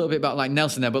talked a little bit about like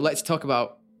Nelson there, but let's talk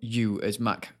about you as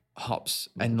Mac Hops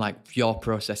and like your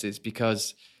processes,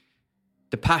 because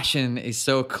the passion is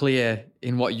so clear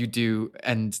in what you do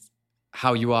and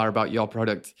how you are about your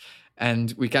product.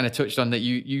 And we kind of touched on that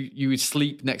you would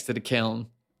sleep next to the kiln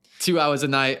 2 hours a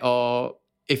night, or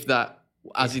if that,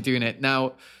 as you're doing it.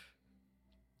 Now,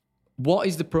 what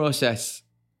is the process?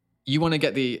 You want to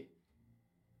get the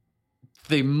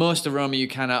most aroma you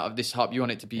can out of this hop. You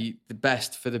want it to be the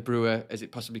best for the brewer as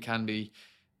it possibly can be.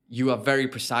 You are very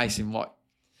precise in what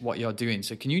you're doing.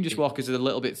 So can you just walk us a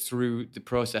little bit through the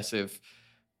process of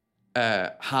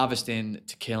harvesting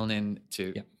to kilning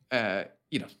to, the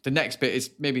next bit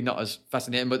is maybe not as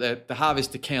fascinating, but the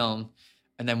harvest to kiln,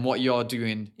 and then what you're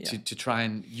doing to try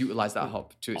and utilize that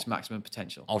hop to its maximum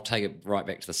potential. I'll take it right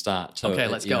back to the start too. Okay,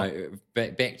 let's go.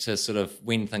 Back to sort of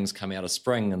when things come out of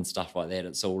spring and stuff like that.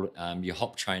 It's all your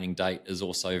hop training date is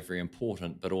also very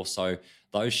important, but also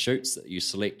those shoots that you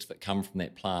select that come from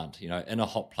that plant. In a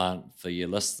hop plant, for your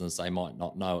listeners, they might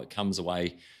not know, it comes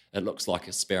away, it looks like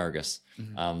asparagus.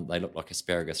 They look like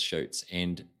asparagus shoots.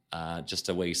 And just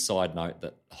a wee side note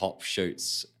that hop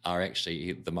shoots are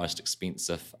actually the most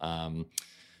expensive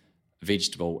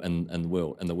vegetable in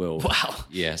the world. Wow.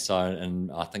 Yeah. So,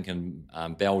 and I think in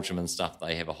Belgium and stuff,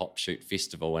 they have a hop shoot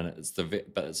festival, and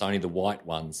but it's only the white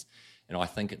ones, and I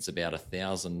think it's about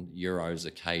 €1,000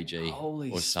 a kg.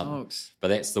 Holy or something. smokes! But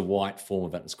that's the white form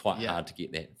of it. It's quite hard to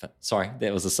get that. But, sorry,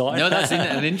 that was a side. No, that's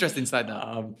an interesting side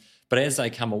note. But as they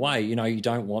come away, you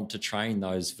don't want to train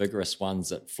those vigorous ones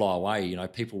that fly away.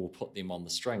 People will put them on the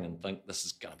string and think this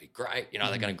is going to be great. They're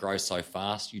going to grow so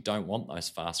fast. You don't want those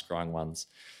fast growing ones.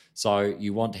 So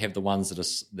you want to have the ones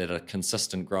that are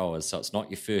consistent growers. So it's not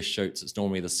your first shoots. It's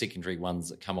normally the secondary ones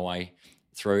that come away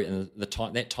through. And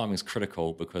that timing is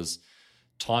critical, because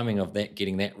timing of that,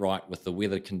 getting that right with the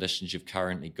weather conditions you've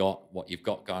currently got, what you've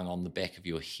got going on the back of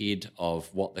your head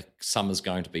of what the summer's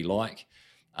going to be like,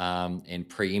 and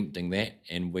preempting that.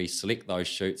 And we select those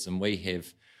shoots, and we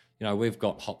have, we've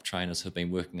got hop trainers who've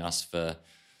been working us for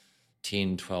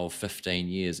 10, 12, 15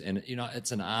 years. And,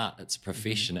 it's an art, it's a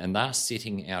profession, and they're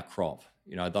setting our crop.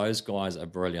 Those guys are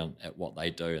brilliant at what they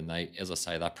do, and they, as I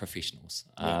say, they're professionals.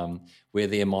 We're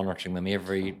there monitoring them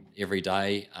every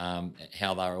day,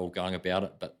 how they're all going about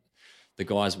it. But the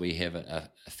guys we have are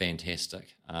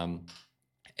fantastic.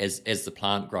 As the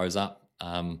plant grows up,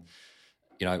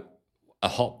 you know, a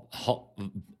hop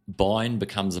vine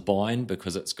becomes a bine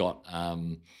because it's got,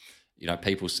 you know,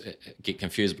 people get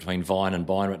confused between vine and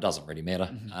binder. It doesn't really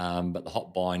matter. But the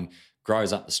hop vine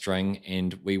grows up the string,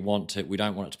 and we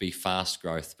don't want it to be fast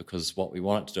growth, because what we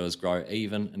want it to do is grow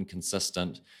even and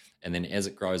consistent. And then as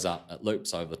it grows up, it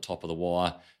loops over the top of the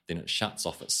wire, then it shuts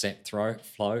off its sap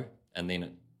flow, and then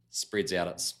it spreads out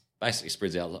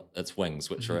its wings,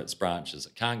 which are its branches.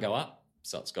 It can't go up,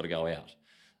 so it's got to go out.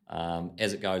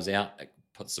 As it goes out, it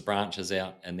puts the branches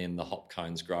out, and then the hop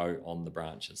cones grow on the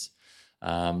branches.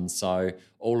 So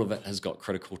all of it has got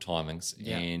critical timings,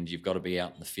 and you've got to be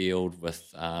out in the field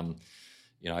with,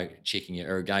 you know, checking your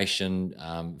irrigation,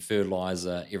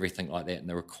 fertilizer, everything like that, and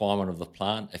the requirement of the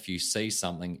plant. If you see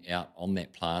something out on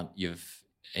that plant,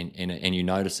 and you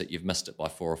notice it, you've missed it by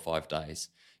 4 or 5 days.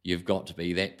 You've got to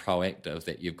be that proactive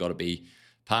that you've got to be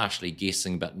partially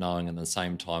guessing but knowing, and at the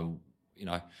same time, you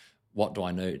know, what do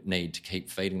I need to keep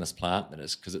feeding this plant? That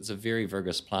is, because it's a very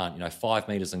vigorous plant. You know, 5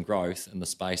 meters in growth in the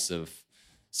space of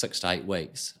 6 to 8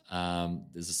 weeks.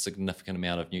 There's a significant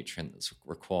amount of nutrient that's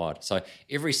required. So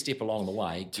every step along the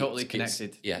way, totally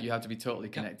connected. You have to be totally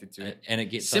connected to it, and it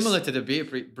gets similar to the beer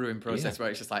brewing process, where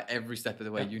it's just like every step of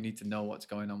the way you need to know what's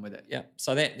going on with it. Yeah.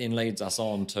 So that then leads us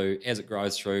on to, as it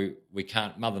grows through,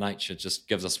 Mother Nature just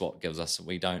gives us what gives us.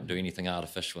 We don't do anything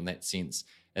artificial in that sense.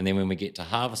 And then when we get to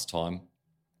harvest time,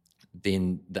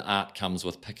 then the art comes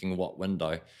with picking what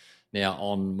window. Now,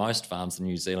 on most farms in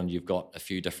New Zealand, you've got a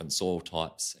few different soil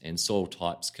types, and soil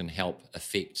types can help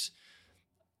affect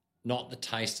not the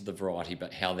taste of the variety,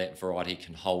 but how that variety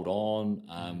can hold on,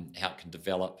 how it can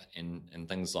develop, and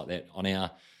things like that. On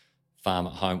our farm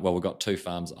at home, well, we've got 2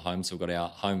 farms at home. So we've got our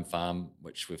home farm,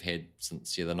 which we've had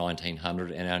since the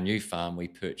 1900, and our new farm we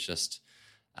purchased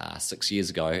 6 years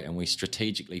ago, and we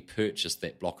strategically purchased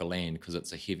that block of land because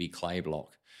it's a heavy clay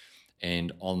block.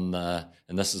 And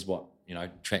this is what, you know,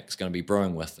 Track's going to be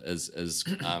brewing with is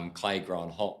clay grown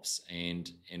hops, and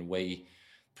we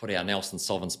put our Nelson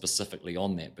Sauvin specifically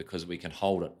on that because we can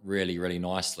hold it really, really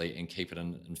nicely and keep it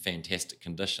in fantastic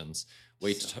conditions.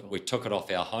 We took it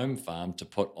off our home farm to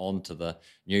put onto the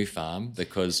new farm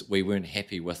because we weren't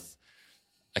happy with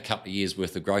a couple of years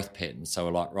worth of growth patterns. So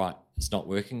we're like, right, it's not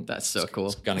working. That's so cool.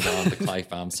 It's going to go on the clay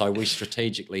farm. So we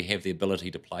strategically have the ability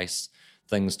to place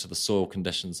things to the soil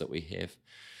conditions that we have.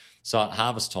 So at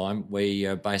harvest time, we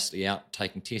are basically out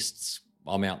taking tests.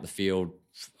 I'm out in the field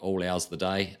all hours of the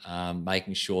day,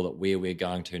 making sure that where we're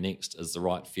going to next is the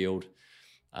right field.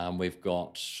 We've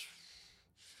got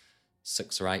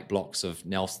 6 or 8 blocks of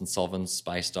Nelson Sauvin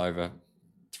spaced over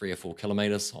 3 or 4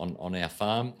 kilometres on our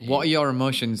farm. What are your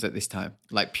emotions at this time?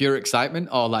 Like pure excitement,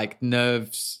 or like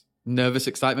nervous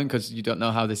excitement because you don't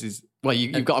know how this is? Well,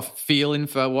 you've got a feeling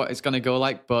for what it's going to go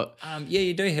like, but...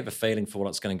 you do have a feeling for what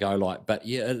it's going to go like, but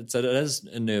it is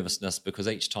a nervousness because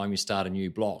each time you start a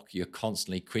new block, you're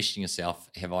constantly questioning yourself,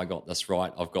 have I got this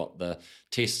right? I've got the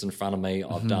tests in front of me,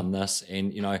 I've done this,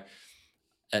 and, you know,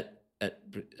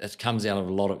 it comes out of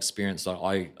a lot of experience.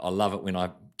 Like I love it when I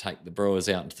take the brewers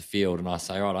out into the field and I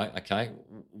say, right, okay,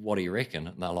 what do you reckon?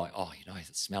 And they're like, oh, you know,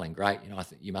 it's smelling great. You know, I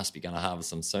think you must be going to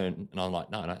harvest them soon. And I'm like,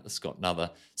 no, this has got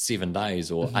another 7 days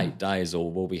or 8 days,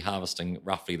 or we'll be harvesting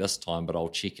roughly this time, but I'll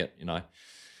check it, you know.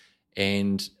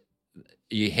 And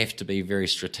you have to be very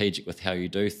strategic with how you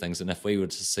do things. And if we were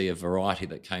to see a variety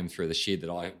that came through the shed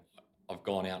that I've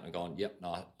gone out and gone, yep,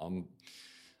 no,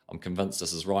 I'm convinced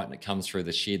this is right, and it comes through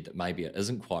the shed that maybe it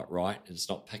isn't quite right, it's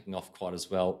not picking off quite as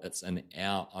well, it's in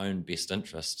our own best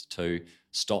interest to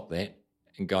stop that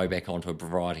and go back onto a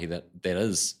variety that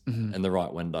is in the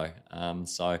right window.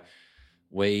 So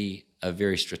we are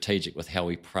very strategic with how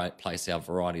we place our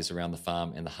varieties around the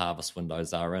farm and the harvest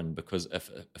windows are in, because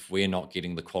if we're not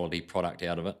getting the quality product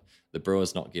out of it, the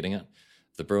brewer's not getting it.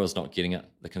 If the brewer's not getting it,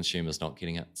 the consumer's not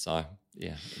getting it. So,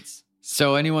 yeah.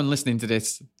 So anyone listening to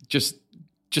this,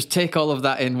 just take all of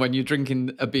that in when you're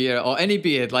drinking a beer or any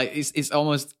beer. Like it's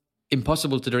almost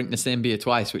impossible to drink the same beer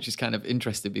twice, which is kind of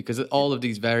interesting because all of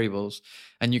these variables,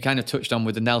 and you kind of touched on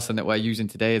with the Nelson that we're using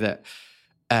today that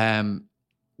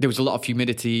there was a lot of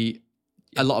humidity,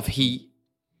 a lot of heat,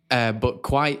 but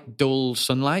quite dull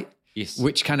sunlight,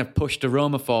 which kind of pushed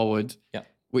aroma forward,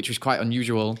 which was quite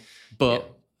unusual,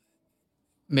 but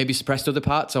maybe suppressed other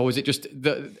parts, or was it just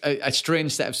a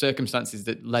strange set of circumstances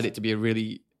that led it to be a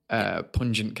really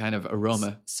pungent kind of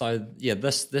aroma? So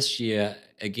this year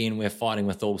again we're fighting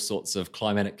with all sorts of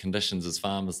climatic conditions as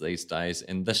farmers these days,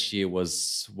 and this year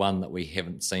was one that we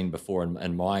haven't seen before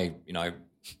in my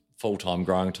full-time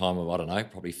growing time of, I don't know,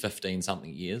 probably 15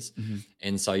 something years.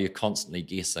 And so you're constantly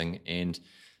guessing. And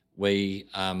we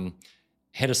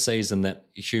had a season that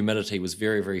humidity was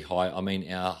very, very high. I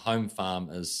mean, our home farm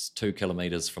is 2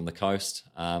 kilometres from the coast.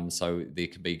 So there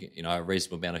could be, a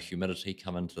reasonable amount of humidity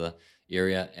come into the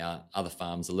area. Our other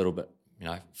farm's a little bit,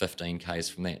 15 Ks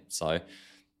from that. So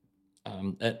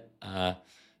it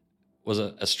was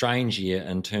a strange year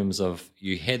in terms of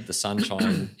you had the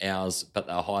sunshine hours, but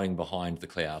they were hiding behind the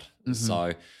cloud.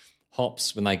 So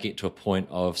hops, when they get to a point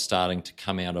of starting to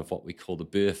come out of what we call the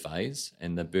burr phase,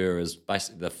 and the burr is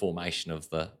basically the formation of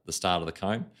the start of the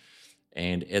cone.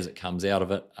 And as it comes out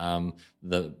of it,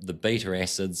 the beta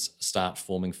acids start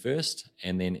forming first,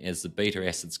 and then as the beta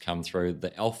acids come through,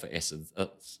 the alpha acids,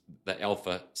 the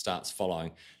alpha starts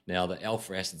following. Now, the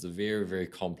alpha acids are very, very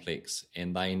complex,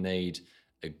 and they need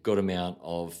a good amount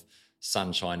of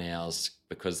sunshine hours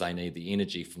because they need the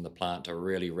energy from the plant to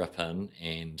really rip in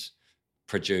and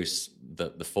produce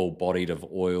the full-bodied of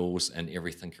oils and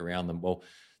everything around them. Well,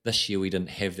 this year we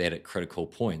didn't have that at critical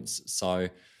points, so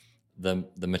the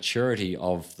maturity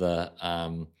of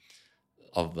the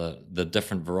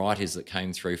different varieties that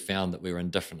came through found that we were in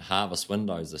different harvest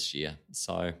windows this year.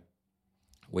 So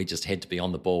we just had to be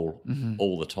on the ball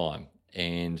all the time,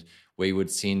 and we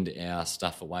would send our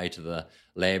stuff away to the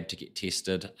lab to get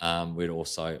tested. We'd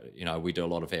also, we do a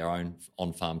lot of our own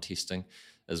on-farm testing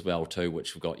as well too,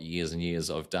 which we've got years and years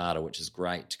of data, which is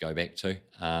great to go back to.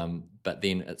 But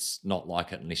then it's not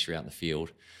like it unless you're out in the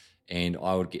field. And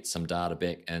I would get some data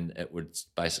back, and it would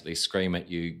basically scream at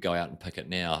you, go out and pick it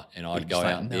now. And I'd go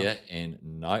out there and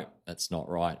no, that's not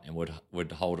right. And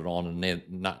would hold it on and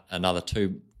then another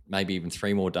 2, maybe even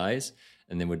 3 more days,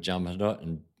 and then would jump into it,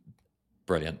 and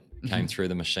brilliant. Came through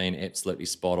the machine, absolutely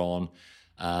spot on,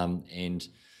 and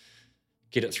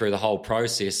get it through the whole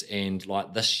process. And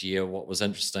like this year, what was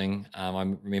interesting, I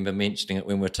remember mentioning it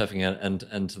when we were tipping it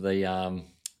into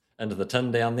the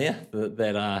tin down there,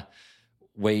 that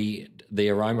the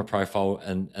aroma profile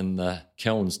in the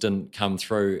kilns didn't come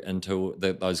through until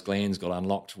those glands got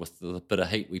unlocked with the bit of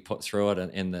heat we put through it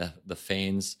and the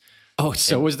fans. Oh,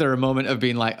 so was there a moment of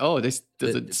being like, oh, this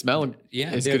doesn't smell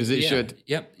as good as it should?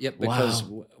 Yep. Because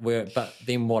but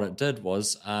then what it did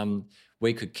was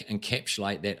we could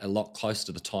encapsulate that a lot closer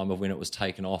to the time of when it was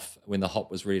taken off, when the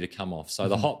hop was ready to come off. So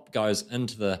the hop goes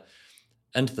into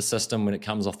the system when it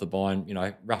comes off the vine,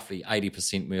 roughly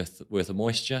 80% worth of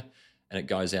moisture, and it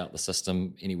goes out the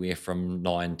system anywhere from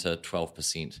 9 to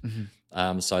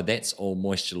 12%. So that's all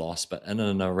moisture loss. But in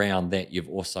and around that, you've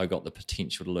also got the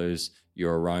potential to lose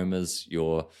your aromas,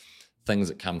 your things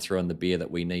that come through in the beer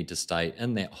that we need to stay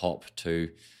in that hop to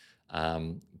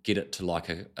get it to like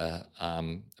a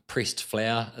pressed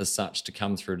flour as such to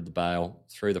come through to the bale,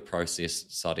 through the process,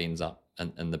 so it ends up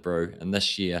in the brew. And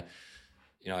this year,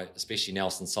 especially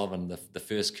Nelson Sauvin, the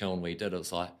first kiln we did, it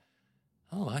was like,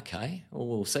 oh, okay, well,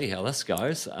 we'll see how this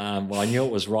goes. Well, I knew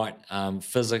it was right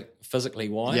physically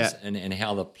wise and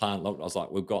how the plant looked. I was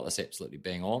like, we've got this absolutely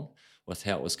bang on with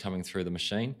how it was coming through the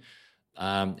machine.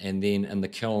 And then in the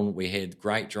kiln, we had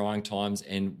great drying times.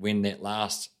 And when that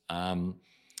last, I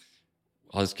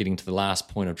was getting to the last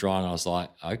point of drying, I was like,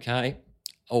 okay,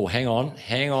 oh, hang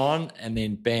on. And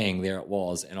then bang, there it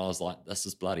was. And I was like, this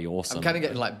is bloody awesome. I'm kind of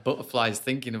getting like butterflies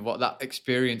thinking of what that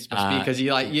experience must be, because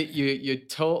you're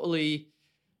totally...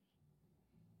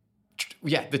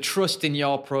 Yeah, the trust in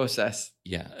your process.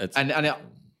 Yeah.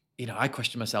 I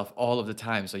question myself all of the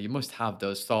time. So you must have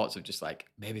those thoughts of just like,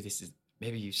 maybe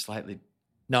you slightly...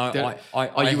 No,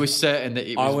 you were certain that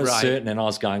it was right? I was certain, and I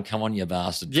was going, come on, you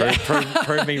bastard.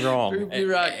 Prove me wrong. Prove me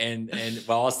right. And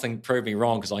I was thinking, prove me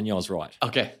wrong, because I knew I was right.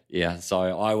 Okay. Yeah, so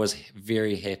I was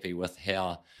very happy with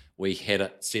how we had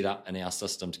it set up in our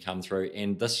system to come through.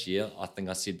 And this year, I think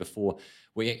I said before,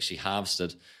 we actually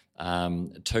harvested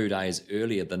 2 days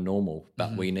earlier than normal,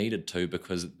 but we needed to,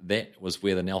 because that was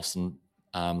where the Nelson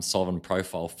Sauvin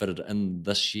profile fitted in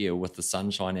this year with the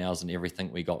sunshine hours and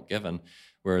everything we got given,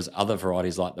 whereas other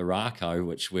varieties like the Raco,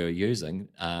 which we were using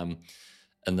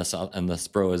in this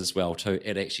brew as well too,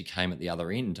 it actually came at the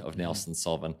other end of Nelson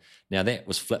Sauvin. Now that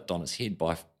was flipped on its head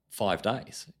by 5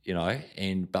 days,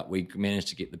 but we managed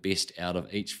to get the best out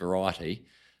of each variety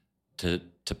to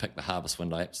pick the harvest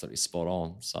window absolutely spot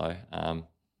on. So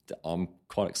I'm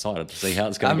quite excited to see how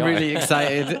it's going to go. I'm really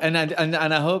excited, and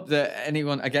I hope that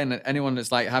anyone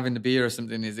that's like having the beer or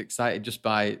something is excited just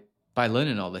by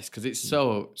learning all this, because it's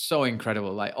so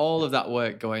incredible. Like all of that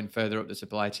work going further up the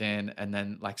supply chain, and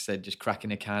then like I said, just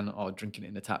cracking a can or drinking it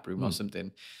in the tap room or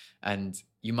something, and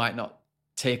you might not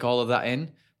take all of that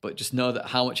in, but just know that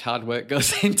how much hard work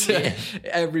goes into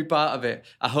every part of it.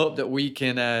 I hope that we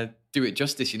can do it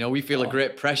justice. You know, we feel a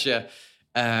great pressure,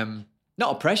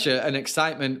 not a pressure, an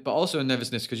excitement, but also a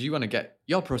nervousness because you want to get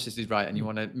your processes right and you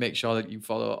want to make sure that you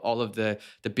follow all of the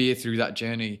beer through that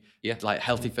journey, like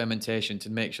healthy fermentation, to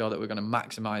make sure that we're going to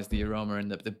maximize the aroma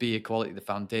and the beer quality, the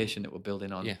foundation that we're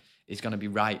building on is going to be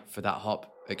right for that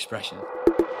hop expression.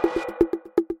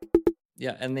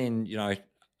 Yeah, and then,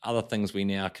 other things we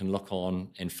now can look on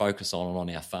and focus on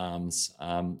our farms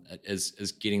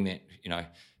is getting that,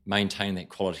 maintaining that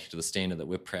quality to the standard that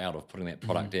we're proud of, putting that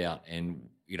product out. And,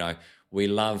 we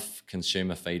love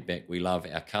consumer feedback. We love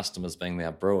our customers being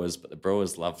our brewers, but the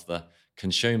brewers love the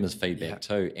consumers' feedback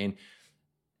too. And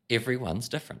everyone's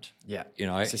different. Yeah,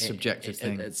 it's a subjective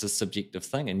thing. It's a subjective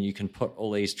thing. And you can put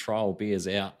all these trial beers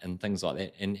out and things like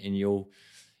that, and you'll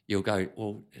go,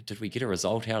 well, did we get a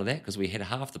result out of that? Because we had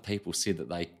half the people said that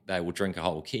they will drink a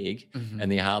whole keg,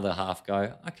 and the other half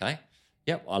go, okay,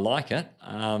 yep, I like it,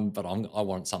 but I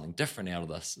want something different out of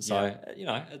this. So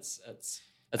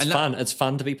it's fun. It's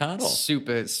fun to be part of.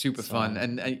 Super fun.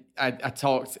 And I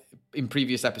talked in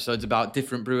previous episodes about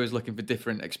different brewers looking for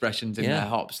different expressions in their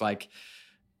hops. Like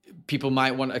people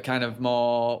might want a kind of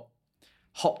more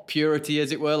hop purity,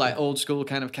 as it were, like old school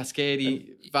kind of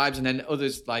Cascade vibes, and then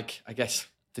others like, I guess,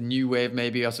 the new wave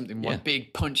maybe, or something more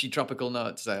big, punchy tropical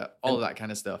notes, all of that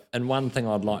kind of stuff. And one thing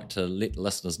I'd like to let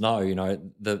listeners know,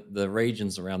 the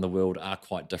regions around the world are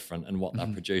quite different in what they're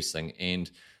producing. And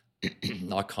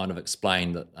I kind of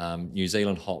explained that New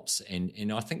Zealand hops,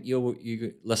 and I think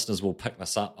you listeners will pick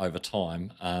this up over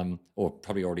time, or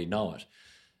probably already know it.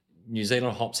 New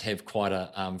Zealand hops have quite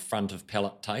a front of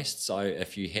palate taste. So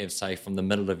if you have, say, from the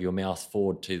middle of your mouth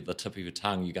forward to the tip of your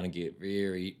tongue, you're going to get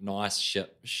very nice,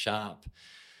 sharp,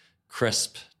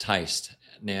 crisp taste.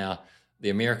 Now, the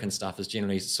American stuff is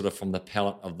generally sort of from the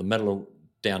palate of the middle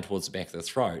down towards the back of the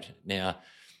throat. Now,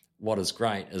 what is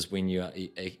great is when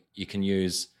you can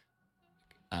use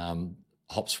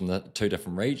hops from the two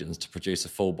different regions to produce a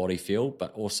full body feel,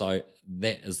 but also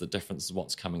that is the difference of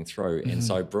what's coming through. And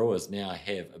so brewers now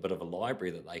have a bit of a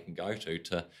library that they can go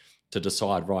to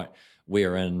decide, right,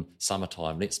 we're in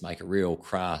summertime, let's make a real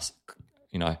crass,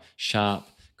 sharp,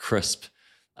 crisp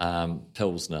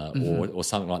Pilsner or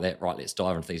something like that. Right, let's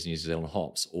dive into these New Zealand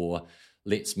hops, or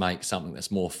let's make something that's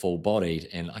more full-bodied,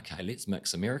 and okay, let's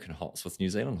mix American hops with New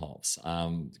Zealand hops.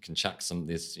 Can chuck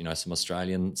there's some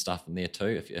Australian stuff in there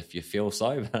too if you feel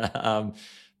so.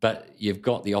 But you've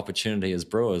got the opportunity as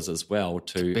brewers as well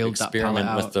to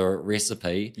experiment with the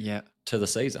recipe to the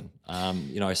season.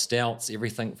 Stouts,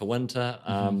 everything for winter,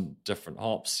 different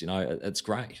hops. It's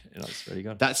great. It's really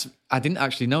good. I didn't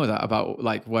actually know that about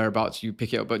like whereabouts you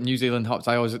pick it up, but New Zealand hops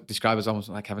I always describe as almost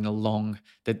like having a long.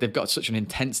 They've got such an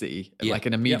intensity, like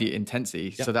an immediate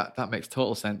intensity. So that makes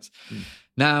total sense.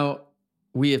 Now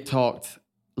we have talked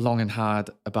long and hard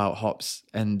about hops,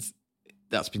 and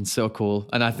that's been so cool.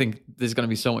 And I think there's going to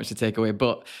be so much to take away,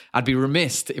 but I'd be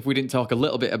remiss if we didn't talk a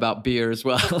little bit about beer as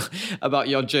well, about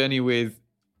your journey with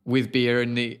beer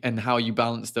and how you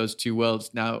balance those two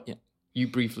worlds. Now, you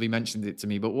briefly mentioned it to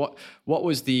me, but what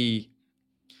was a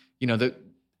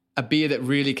beer that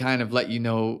really kind of let you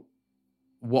know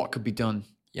what could be done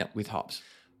with hops?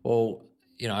 Well,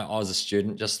 I was a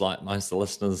student, just like most of the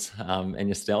listeners and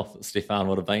yourself, Stefan,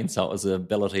 would have been. So it was the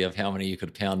ability of how many you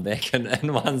could pound back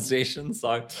in one session.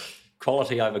 So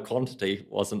quality over quantity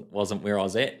wasn't where I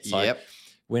was at. So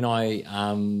when I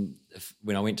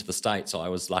went to the States, I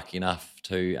was lucky enough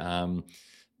to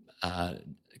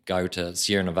go to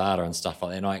Sierra Nevada and stuff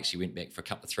like that. And I actually went back for a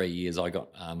couple of 3 years. I got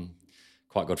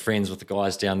quite good friends with the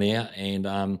guys down there,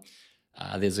 and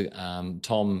there's a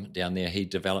Tom down there. He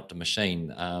developed a machine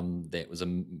that was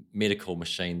a medical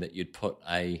machine that you'd put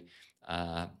a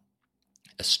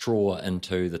straw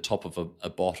into the top of a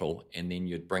bottle, and then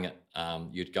you'd bring it.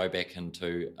 You'd go back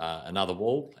into another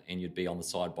wall, and you'd be on the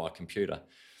side by a computer,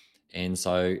 and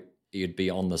so you'd be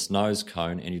on this nose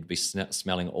cone, and you'd be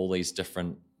smelling all these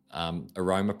different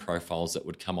aroma profiles that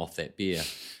would come off that beer.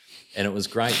 And it was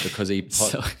great because he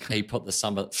put the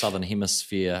Southern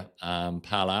Hemisphere Pale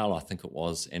Ale, I think it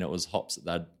was, and it was hops that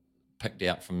they'd picked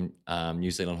out from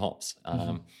New Zealand hops.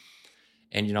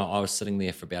 And, I was sitting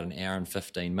there for about an hour and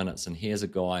 15 minutes, and here's a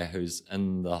guy who's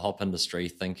in the hop industry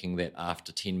thinking that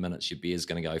after 10 minutes your beer's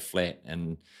going to go flat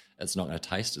and it's not going to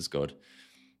taste as good.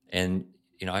 And,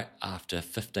 after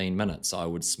 15 minutes I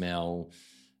would smell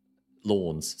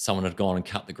lawns. Someone had gone and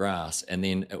cut the grass, and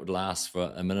then it would last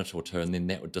for a minute or two, and then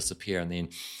that would disappear, and then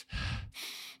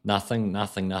nothing.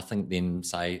 Then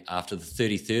say after the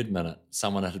 33rd minute,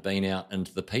 someone had been out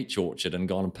into the peach orchard and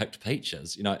gone and picked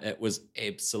peaches. It was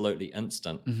absolutely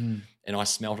instant. And I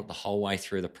smelled it the whole way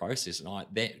through the process, and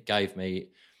that gave me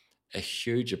a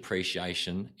huge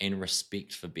appreciation and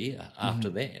respect for beer after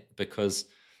that, because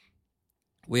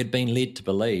we had been led to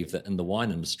believe that in the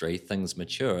wine industry, things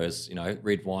mature as,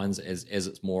 red wines, as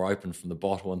it's more open from the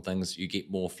bottle and things, you get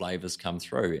more flavors come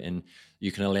through and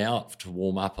you can allow it to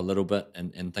warm up a little bit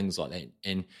and things like that.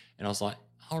 And I was like,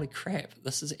 holy crap,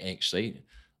 this is actually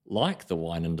like the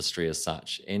wine industry as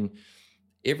such. And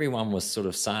everyone was sort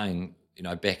of saying,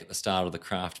 back at the start of the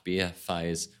craft beer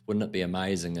phase, wouldn't it be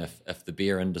amazing if the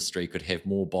beer industry could have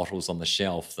more bottles on the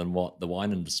shelf than what the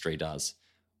wine industry does?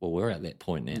 Well, we're at that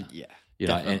point now. Yeah.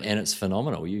 And it's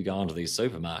phenomenal. You go into these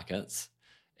supermarkets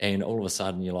and all of a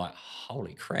sudden you're like,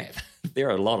 holy crap, there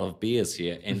are a lot of beers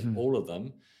here and all of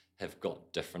them have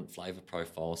got different flavor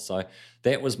profiles. So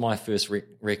that was my first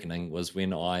reckoning, was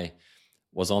when I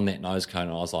was on that nose cone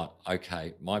and I was like,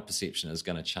 okay, my perception is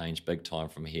going to change big time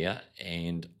from here.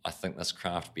 And I think this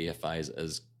craft beer phase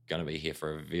is going to be here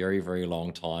for a very, very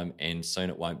long time. And soon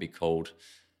it won't be called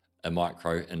a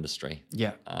micro industry.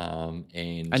 Yeah.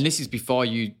 And this is before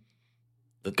you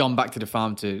gone back to the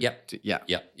farm to... Yep.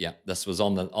 This was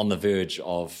on the verge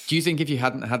of... Do you think if you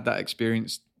hadn't had that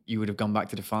experience, you would have gone back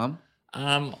to the farm?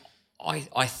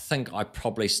 I think I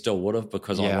probably still would have,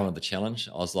 because I wanted the challenge.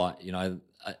 I was like,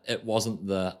 it wasn't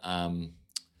the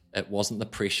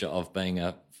pressure of being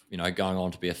going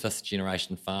on to be a 5th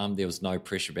generation farm. There was no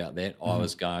pressure about that. I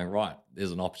was going, right,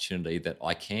 there's an opportunity that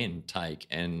I can take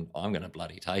and I'm going to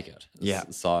bloody take it. Yeah.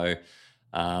 So,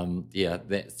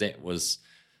 that was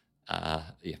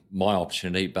my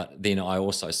opportunity. But then I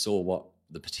also saw what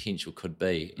the potential could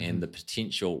be, and the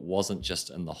potential wasn't just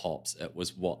in the hops, it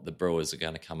was what the brewers are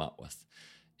going to come up with.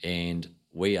 And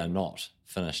we are not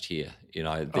finished here.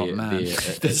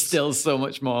 There's still so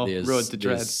much more road to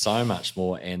tread. There's so much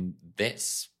more, and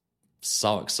that's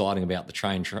so exciting about the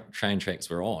train tracks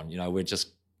we're on. We're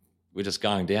just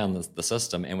going down the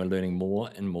system, and we're learning more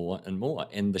and more and more,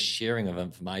 and the sharing of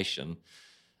information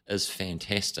is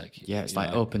fantastic. Yeah, it's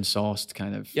like open sourced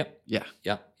kind of. Yep.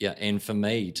 Yeah. And for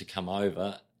me to come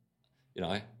over,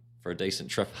 for a decent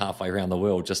trip halfway around the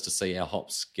world just to see our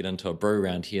hops get into a brew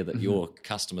around here that your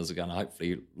customers are going to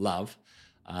hopefully love,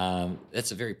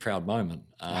 that's a very proud moment.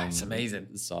 It's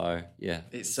amazing. So, yeah.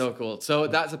 It's so cool. So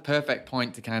that's a perfect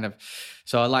point to kind of...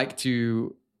 So I like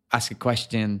to ask a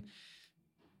question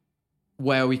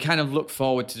where we kind of look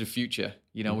forward to the future.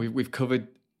 We've covered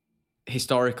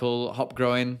historical hop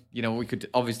growing. We could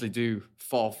obviously do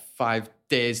 4-5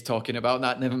 days talking about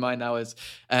that, never mind hours.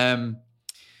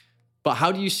 But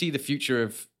how do you see the future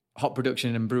of hop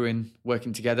production and brewing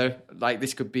working together? Like,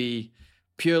 this could be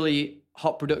purely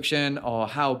hop production, or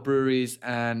how breweries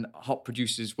and hop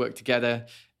producers work together.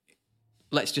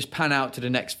 Let's just pan out to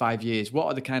the next 5 years. What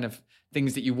are the kind of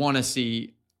things that you want to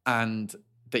see and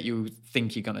that you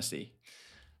think you're going to see?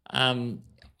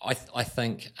 I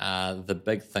think the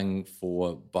big thing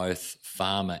for both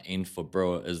farmer and for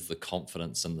brewer is the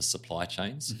confidence in the supply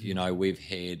chains. We've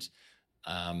had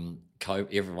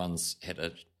everyone's had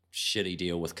a shitty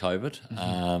deal with COVID,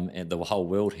 and the whole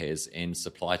world has, and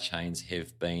supply chains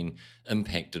have been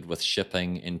impacted with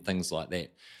shipping and things like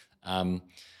that.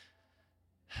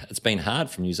 It's been hard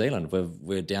from New Zealand.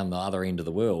 We're down the other end of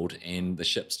the world, and the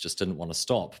ships just didn't want to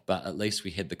stop. But at least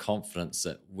we had the confidence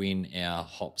that when our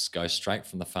hops go straight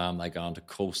from the farm, they go into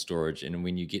cool storage. And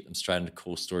when you get them straight into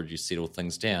cool storage, you settle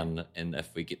things down. And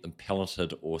if we get them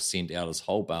pelleted or sent out as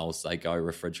whole bales, they go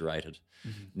refrigerated.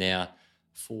 Now,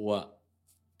 for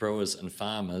brewers and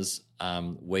farmers,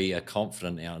 we are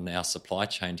confident in our supply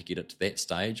chain to get it to that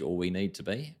stage, or we need to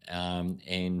be.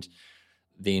 And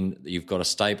then you've got a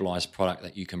stabilised product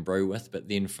that you can brew with. But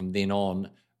then from then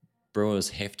on, brewers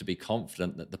have to be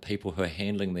confident that the people who are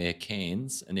handling their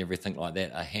cans and everything like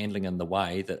that are handling in the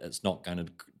way that it's not going to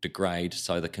degrade,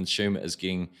 so the consumer is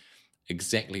getting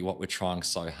exactly what we're trying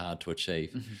so hard to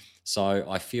achieve. So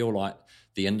I feel like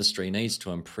the industry needs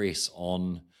to impress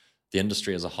on the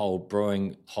industry as a whole,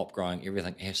 brewing, hop growing,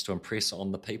 everything has to impress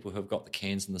on the people who have got the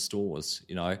cans in the stores,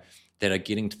 that are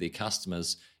getting to their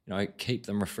customers. Keep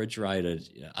them refrigerated.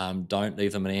 Don't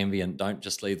leave them in ambient. Don't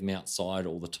just leave them outside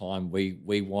all the time.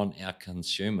 We want our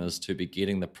consumers to be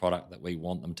getting the product that we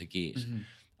want them to get.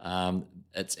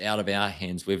 It's out of our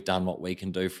hands. We've done what we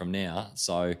can do from now.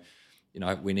 So,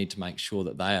 we need to make sure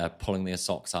that they are pulling their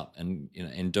socks up and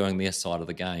doing their side of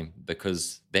the game,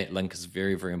 because that link is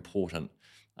very, very important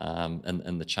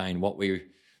in the chain. What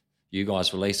you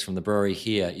guys release from the brewery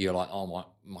here, you're like, oh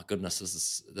my goodness,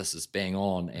 this is bang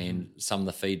on. And some of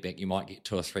the feedback you might get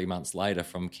 2 or 3 months later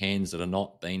from cans that are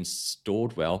not being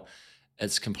stored well,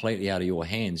 it's completely out of your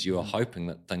hands. You are hoping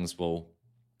that things will.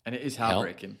 And it is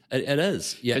heartbreaking. It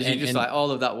is, yeah. Because you're just like,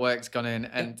 all of that work's gone in,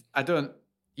 and I don't,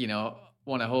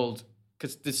 want to hold,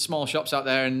 because there's small shops out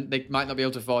there and they might not be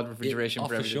able to afford refrigeration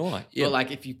for everything. Sure. Yeah. But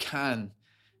like if you can,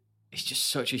 it's just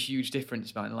such a huge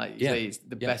difference, man. Like you say, it's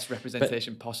the best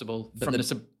representation possible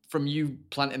from you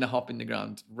planting a hop in the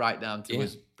ground right down to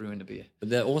us brewing a beer.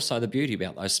 But also the beauty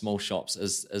about those small shops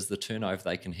is the turnover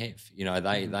they can have. You know,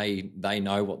 they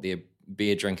know what their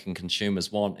beer drinking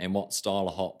consumers want and what style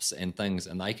of hops and things,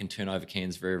 and they can turn over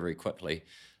cans very, very quickly.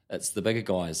 It's the bigger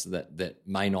guys that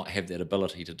may not have that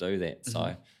ability to do that.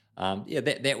 So,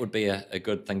 that would be a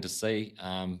good thing to see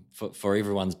for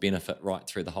everyone's benefit right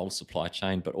through the whole supply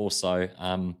chain. But also,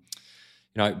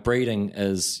 breeding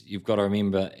is, you've got to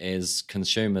remember as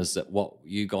consumers that what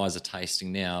you guys are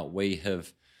tasting now, we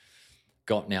have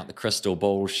gotten out the crystal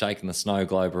ball, shaken the snow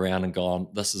globe around and gone,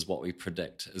 this is what we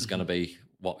predict is going to be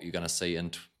what you're going to see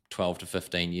in 12 to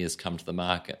 15 years come to the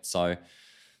market. So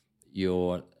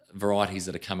your varieties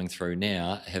that are coming through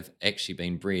now have actually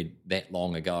been bred that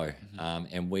long ago.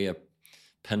 And we are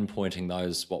pinpointing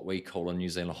those, what we call in New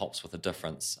Zealand, hops with a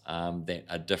difference, that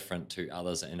are different to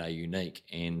others and are unique.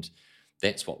 And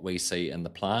that's what we see in the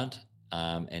plant,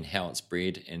 and how it's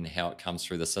bred and how it comes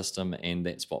through the system. And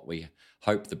that's what we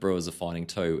hope the brewers are finding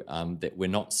too, that we're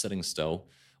not sitting still.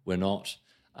 We're not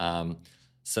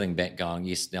sitting back going,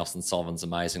 yes, Nelson Sauvigne's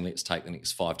amazing, let's take the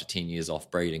next 5 to 10 years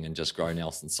off breeding and just grow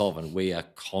Nelson Sauvigne. We are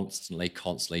constantly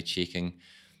checking.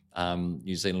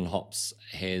 New Zealand Hops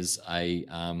has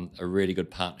a really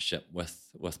good partnership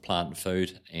with Plant and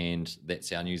Food, and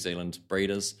that's our New Zealand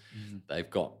breeders. They've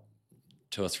got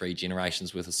 2 or 3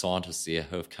 generations worth of scientists there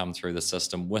who have come through the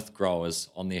system with growers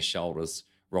on their shoulders,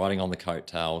 riding on the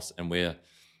coattails, and we're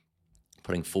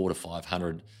putting 400 to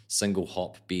 500 single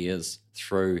hop beers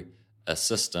through a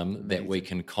system that we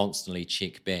can constantly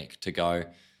check back to go,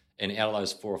 and out of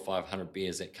those 400 or 500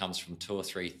 beers, that comes from 2,000 or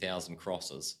 3,000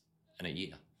 crosses in a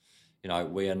year. You know,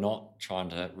 we are not trying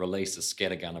to release a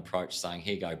scattergun approach saying,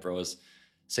 here you go, brewers,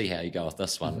 see how you go with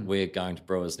this one. We're going to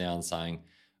brewers now and saying,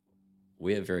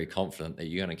 we're very confident that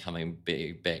you're going to come in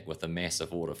back with a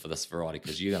massive order for this variety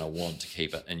because you're going to want to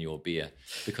keep it in your beer.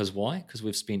 Because why? Because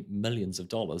we've spent millions of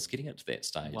dollars getting it to that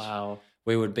stage. Wow.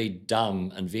 We would be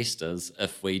dumb investors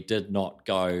if we did not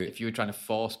go. If you were trying to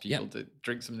force people to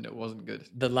drink something that wasn't good.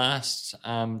 The last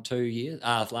 3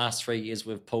 years,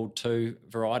 we've pulled 2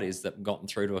 varieties that have gotten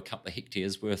through to a couple of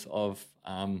hectares worth of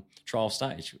trial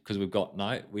stage because we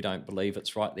don't believe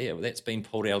it's right there. Well, that's been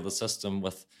pulled out of the system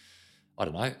with, I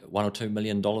don't know, $1 or $2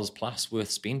 million plus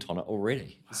worth spent on it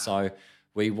already. Wow. So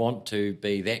we want to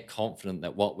be that confident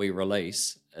that what we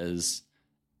release is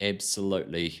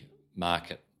absolutely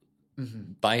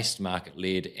market-based,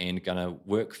 market-led, and going to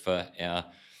work for our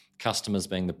customers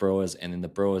being the brewers, and then the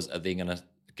brewers are then going to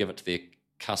give it to their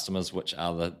customers, which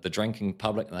are the drinking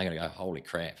public, and they're going to go, holy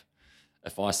crap,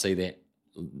 if I see that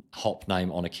hop name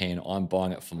on a can, I'm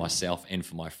buying it for myself and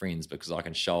for my friends because I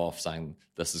can show off saying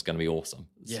this is going to be awesome.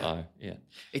 Yeah. So, yeah.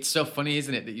 It's so funny,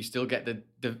 isn't it, that you still get the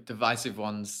divisive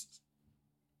ones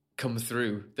come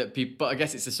through that people, but I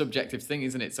guess it's a subjective thing,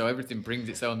 isn't it? So everything brings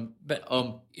its own. But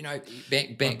you know,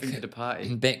 back to the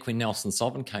party. Back when Nelson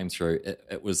Sauvigne came through,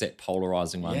 it was that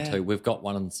polarizing one too. We've got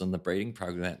ones in the breeding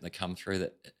program that come through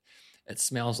that it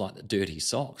smells like the dirty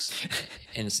socks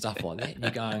and stuff like that. And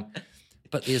you're going,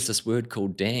 but there's this word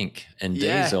called dank and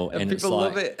diesel, and it's like,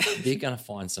 love it. They're going to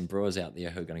find some brewers out there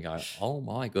who are going to go, oh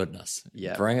my goodness,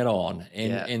 yeah, bring it on.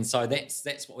 And so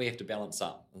that's what we have to balance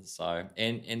up. And so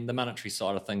and the monetary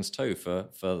side of things too, for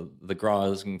the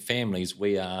growers and families,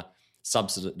 we are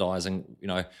subsidizing, you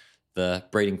know, the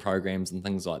breeding programs and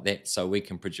things like that, so we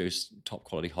can produce top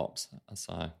quality hops.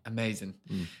 So amazing.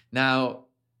 Now,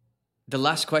 the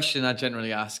last question I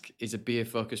generally ask is a beer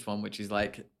focused one, which is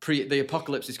like the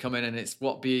apocalypse is coming and it's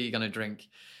what beer you're going to drink.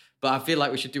 But I feel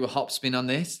like we should do a hop spin on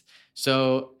this.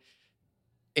 So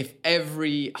if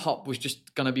every hop was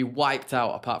just going to be wiped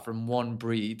out apart from one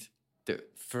breed,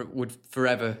 that would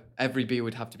forever, every beer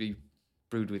would have to be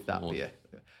brewed with that beer.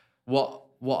 What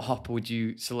hop would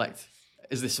you select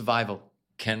as the survival?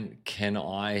 Can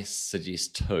I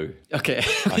suggest 2? Okay,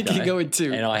 we can go with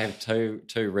 2. And I have two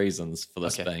reasons for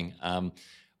this being.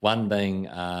 One being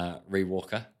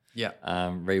Rewalker. Yeah.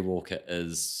 Rewalker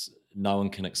is, no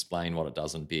one can explain what it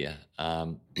does in beer.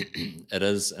 It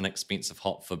is an expensive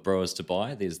hop for brewers to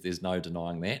buy. There's no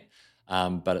denying that.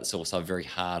 But it's also a very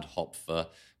hard hop for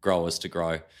growers to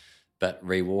grow. But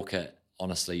Rewalker,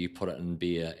 honestly, you put it in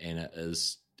beer and it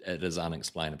is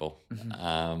unexplainable.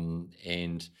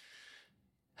 And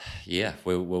yeah,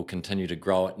 we'll continue to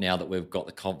grow it now that we've got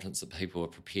the confidence that people are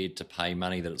prepared to pay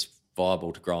money that it's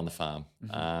viable to grow on the farm.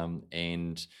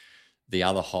 And the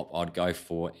other hop I'd go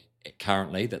for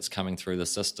currently that's coming through the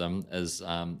system is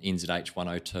NZH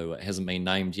 102. It hasn't been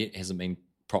named yet, hasn't been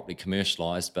properly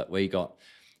commercialised, but we got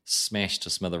smashed to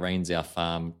smithereens our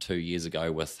farm 2 years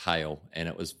ago with hail, and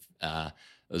it was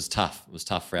tough. It was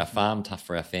tough for our farm, tough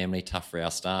for our family, tough for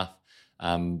our staff,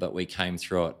 but we came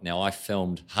through it. Now, I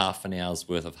filmed half an hour's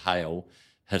worth of hail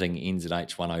hitting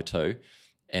NZH 102,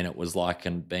 and it was like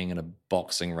being in a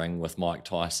boxing ring with Mike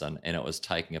Tyson, and it was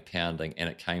taking a pounding, and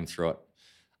it came through it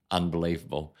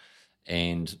unbelievable.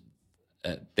 And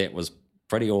that was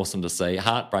pretty awesome to see,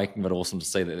 heartbreaking, but awesome to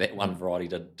see that one variety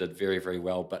did very, very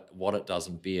well. But what it does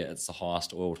in beer, it's the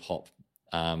highest oiled hop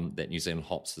that New Zealand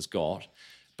Hops has got,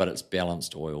 but it's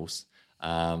balanced oils.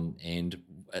 And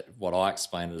what I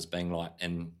explain it as being like,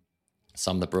 and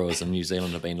some of the brewers in New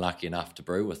Zealand have been lucky enough to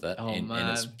brew with it, and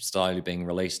it's slowly being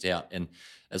released out. And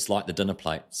it's like the dinner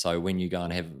plate. So when you go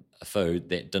and have a food,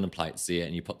 that dinner plate's there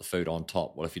and you put the food on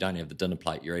top. Well, if you don't have the dinner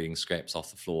plate, you're eating scraps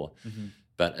off the floor. Mm-hmm.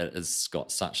 But it has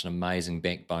got such an amazing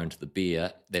backbone to the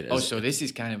beer that is... Oh, so this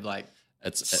is kind of like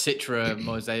Citra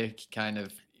Mosaic kind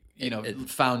of,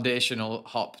 foundational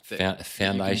hop.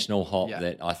 Foundational hop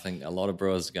that I think a lot of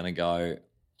brewers are going to go,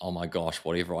 oh my gosh,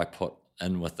 whatever I put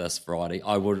in with this variety.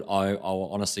 I will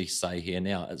honestly say here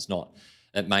now,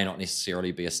 it may not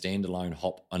necessarily be a standalone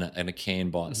hop in a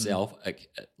can by itself.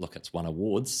 Mm-hmm. It's won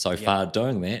awards so far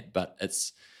doing that, but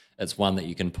it's one that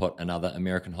you can put another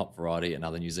American hop variety,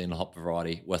 another New Zealand hop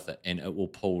variety with it, and it will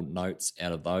pull notes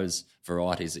out of those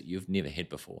varieties that you've never had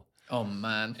before. Oh,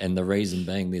 man. And the reason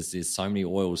being there's so many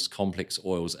oils, complex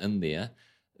oils in there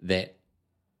that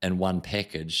in one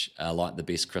package are like the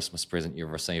best Christmas present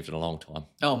you've received in a long time.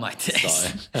 Oh, my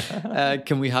days. So.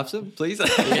 Can we have some, please?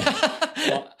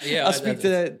 I'll speak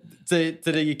to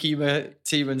the Yakima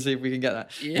team and see if we can get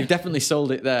that. Yeah. You've definitely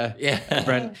sold it there,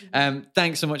 Brent.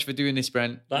 Thanks so much for doing this,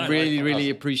 Brent. Really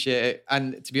appreciate it.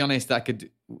 And to be honest,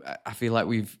 I feel like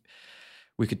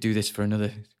we could do this for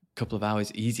another couple of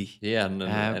hours easy. Yeah,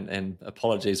 and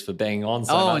apologies for banging on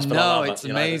so much. But I love it's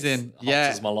amazing.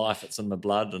 Hops is my life. It's in my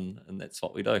blood, and that's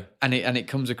what we do. And it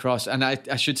comes across. And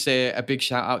I should say a big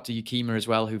shout out to Yakima as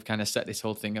well, who've kind of set this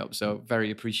whole thing up. So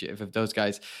very appreciative of those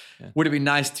guys. Yeah. Would it be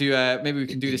nice to maybe we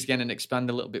can do this again and expand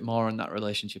a little bit more on that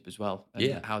relationship as well, and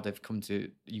how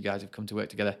you guys have come to work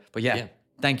together. But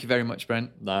thank you very much,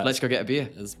 Brent. No, let's go get a beer.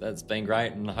 It's been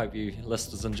great, and I hope you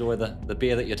listeners enjoy the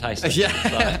beer that you're tasting. Yeah,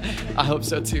 so. I hope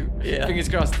so too. Yeah. Fingers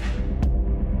crossed.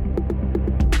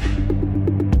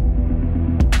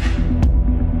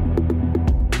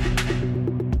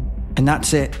 And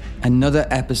that's it. Another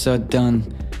episode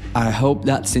done. I hope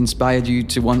that's inspired you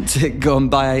to want to go and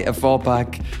buy a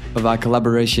 4-pack of our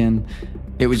collaboration.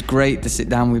 It was great to sit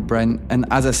down with Brent, and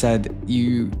as I said,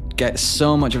 you get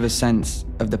so much of a sense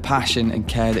of the passion and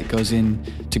care that goes in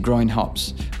to growing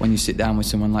hops when you sit down with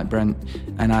someone like Brent,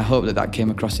 and I hope that came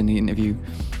across in the interview.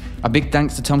 A big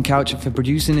thanks to Tom Coucher for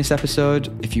producing this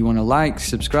episode. If you want to like,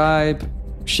 subscribe,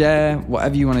 share,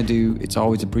 whatever you want to do, it's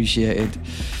always appreciated.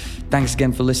 Thanks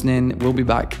again for listening. We'll be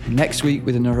back next week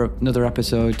with another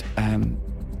episode,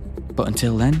 but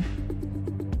until then,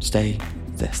 stay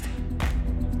thirsty.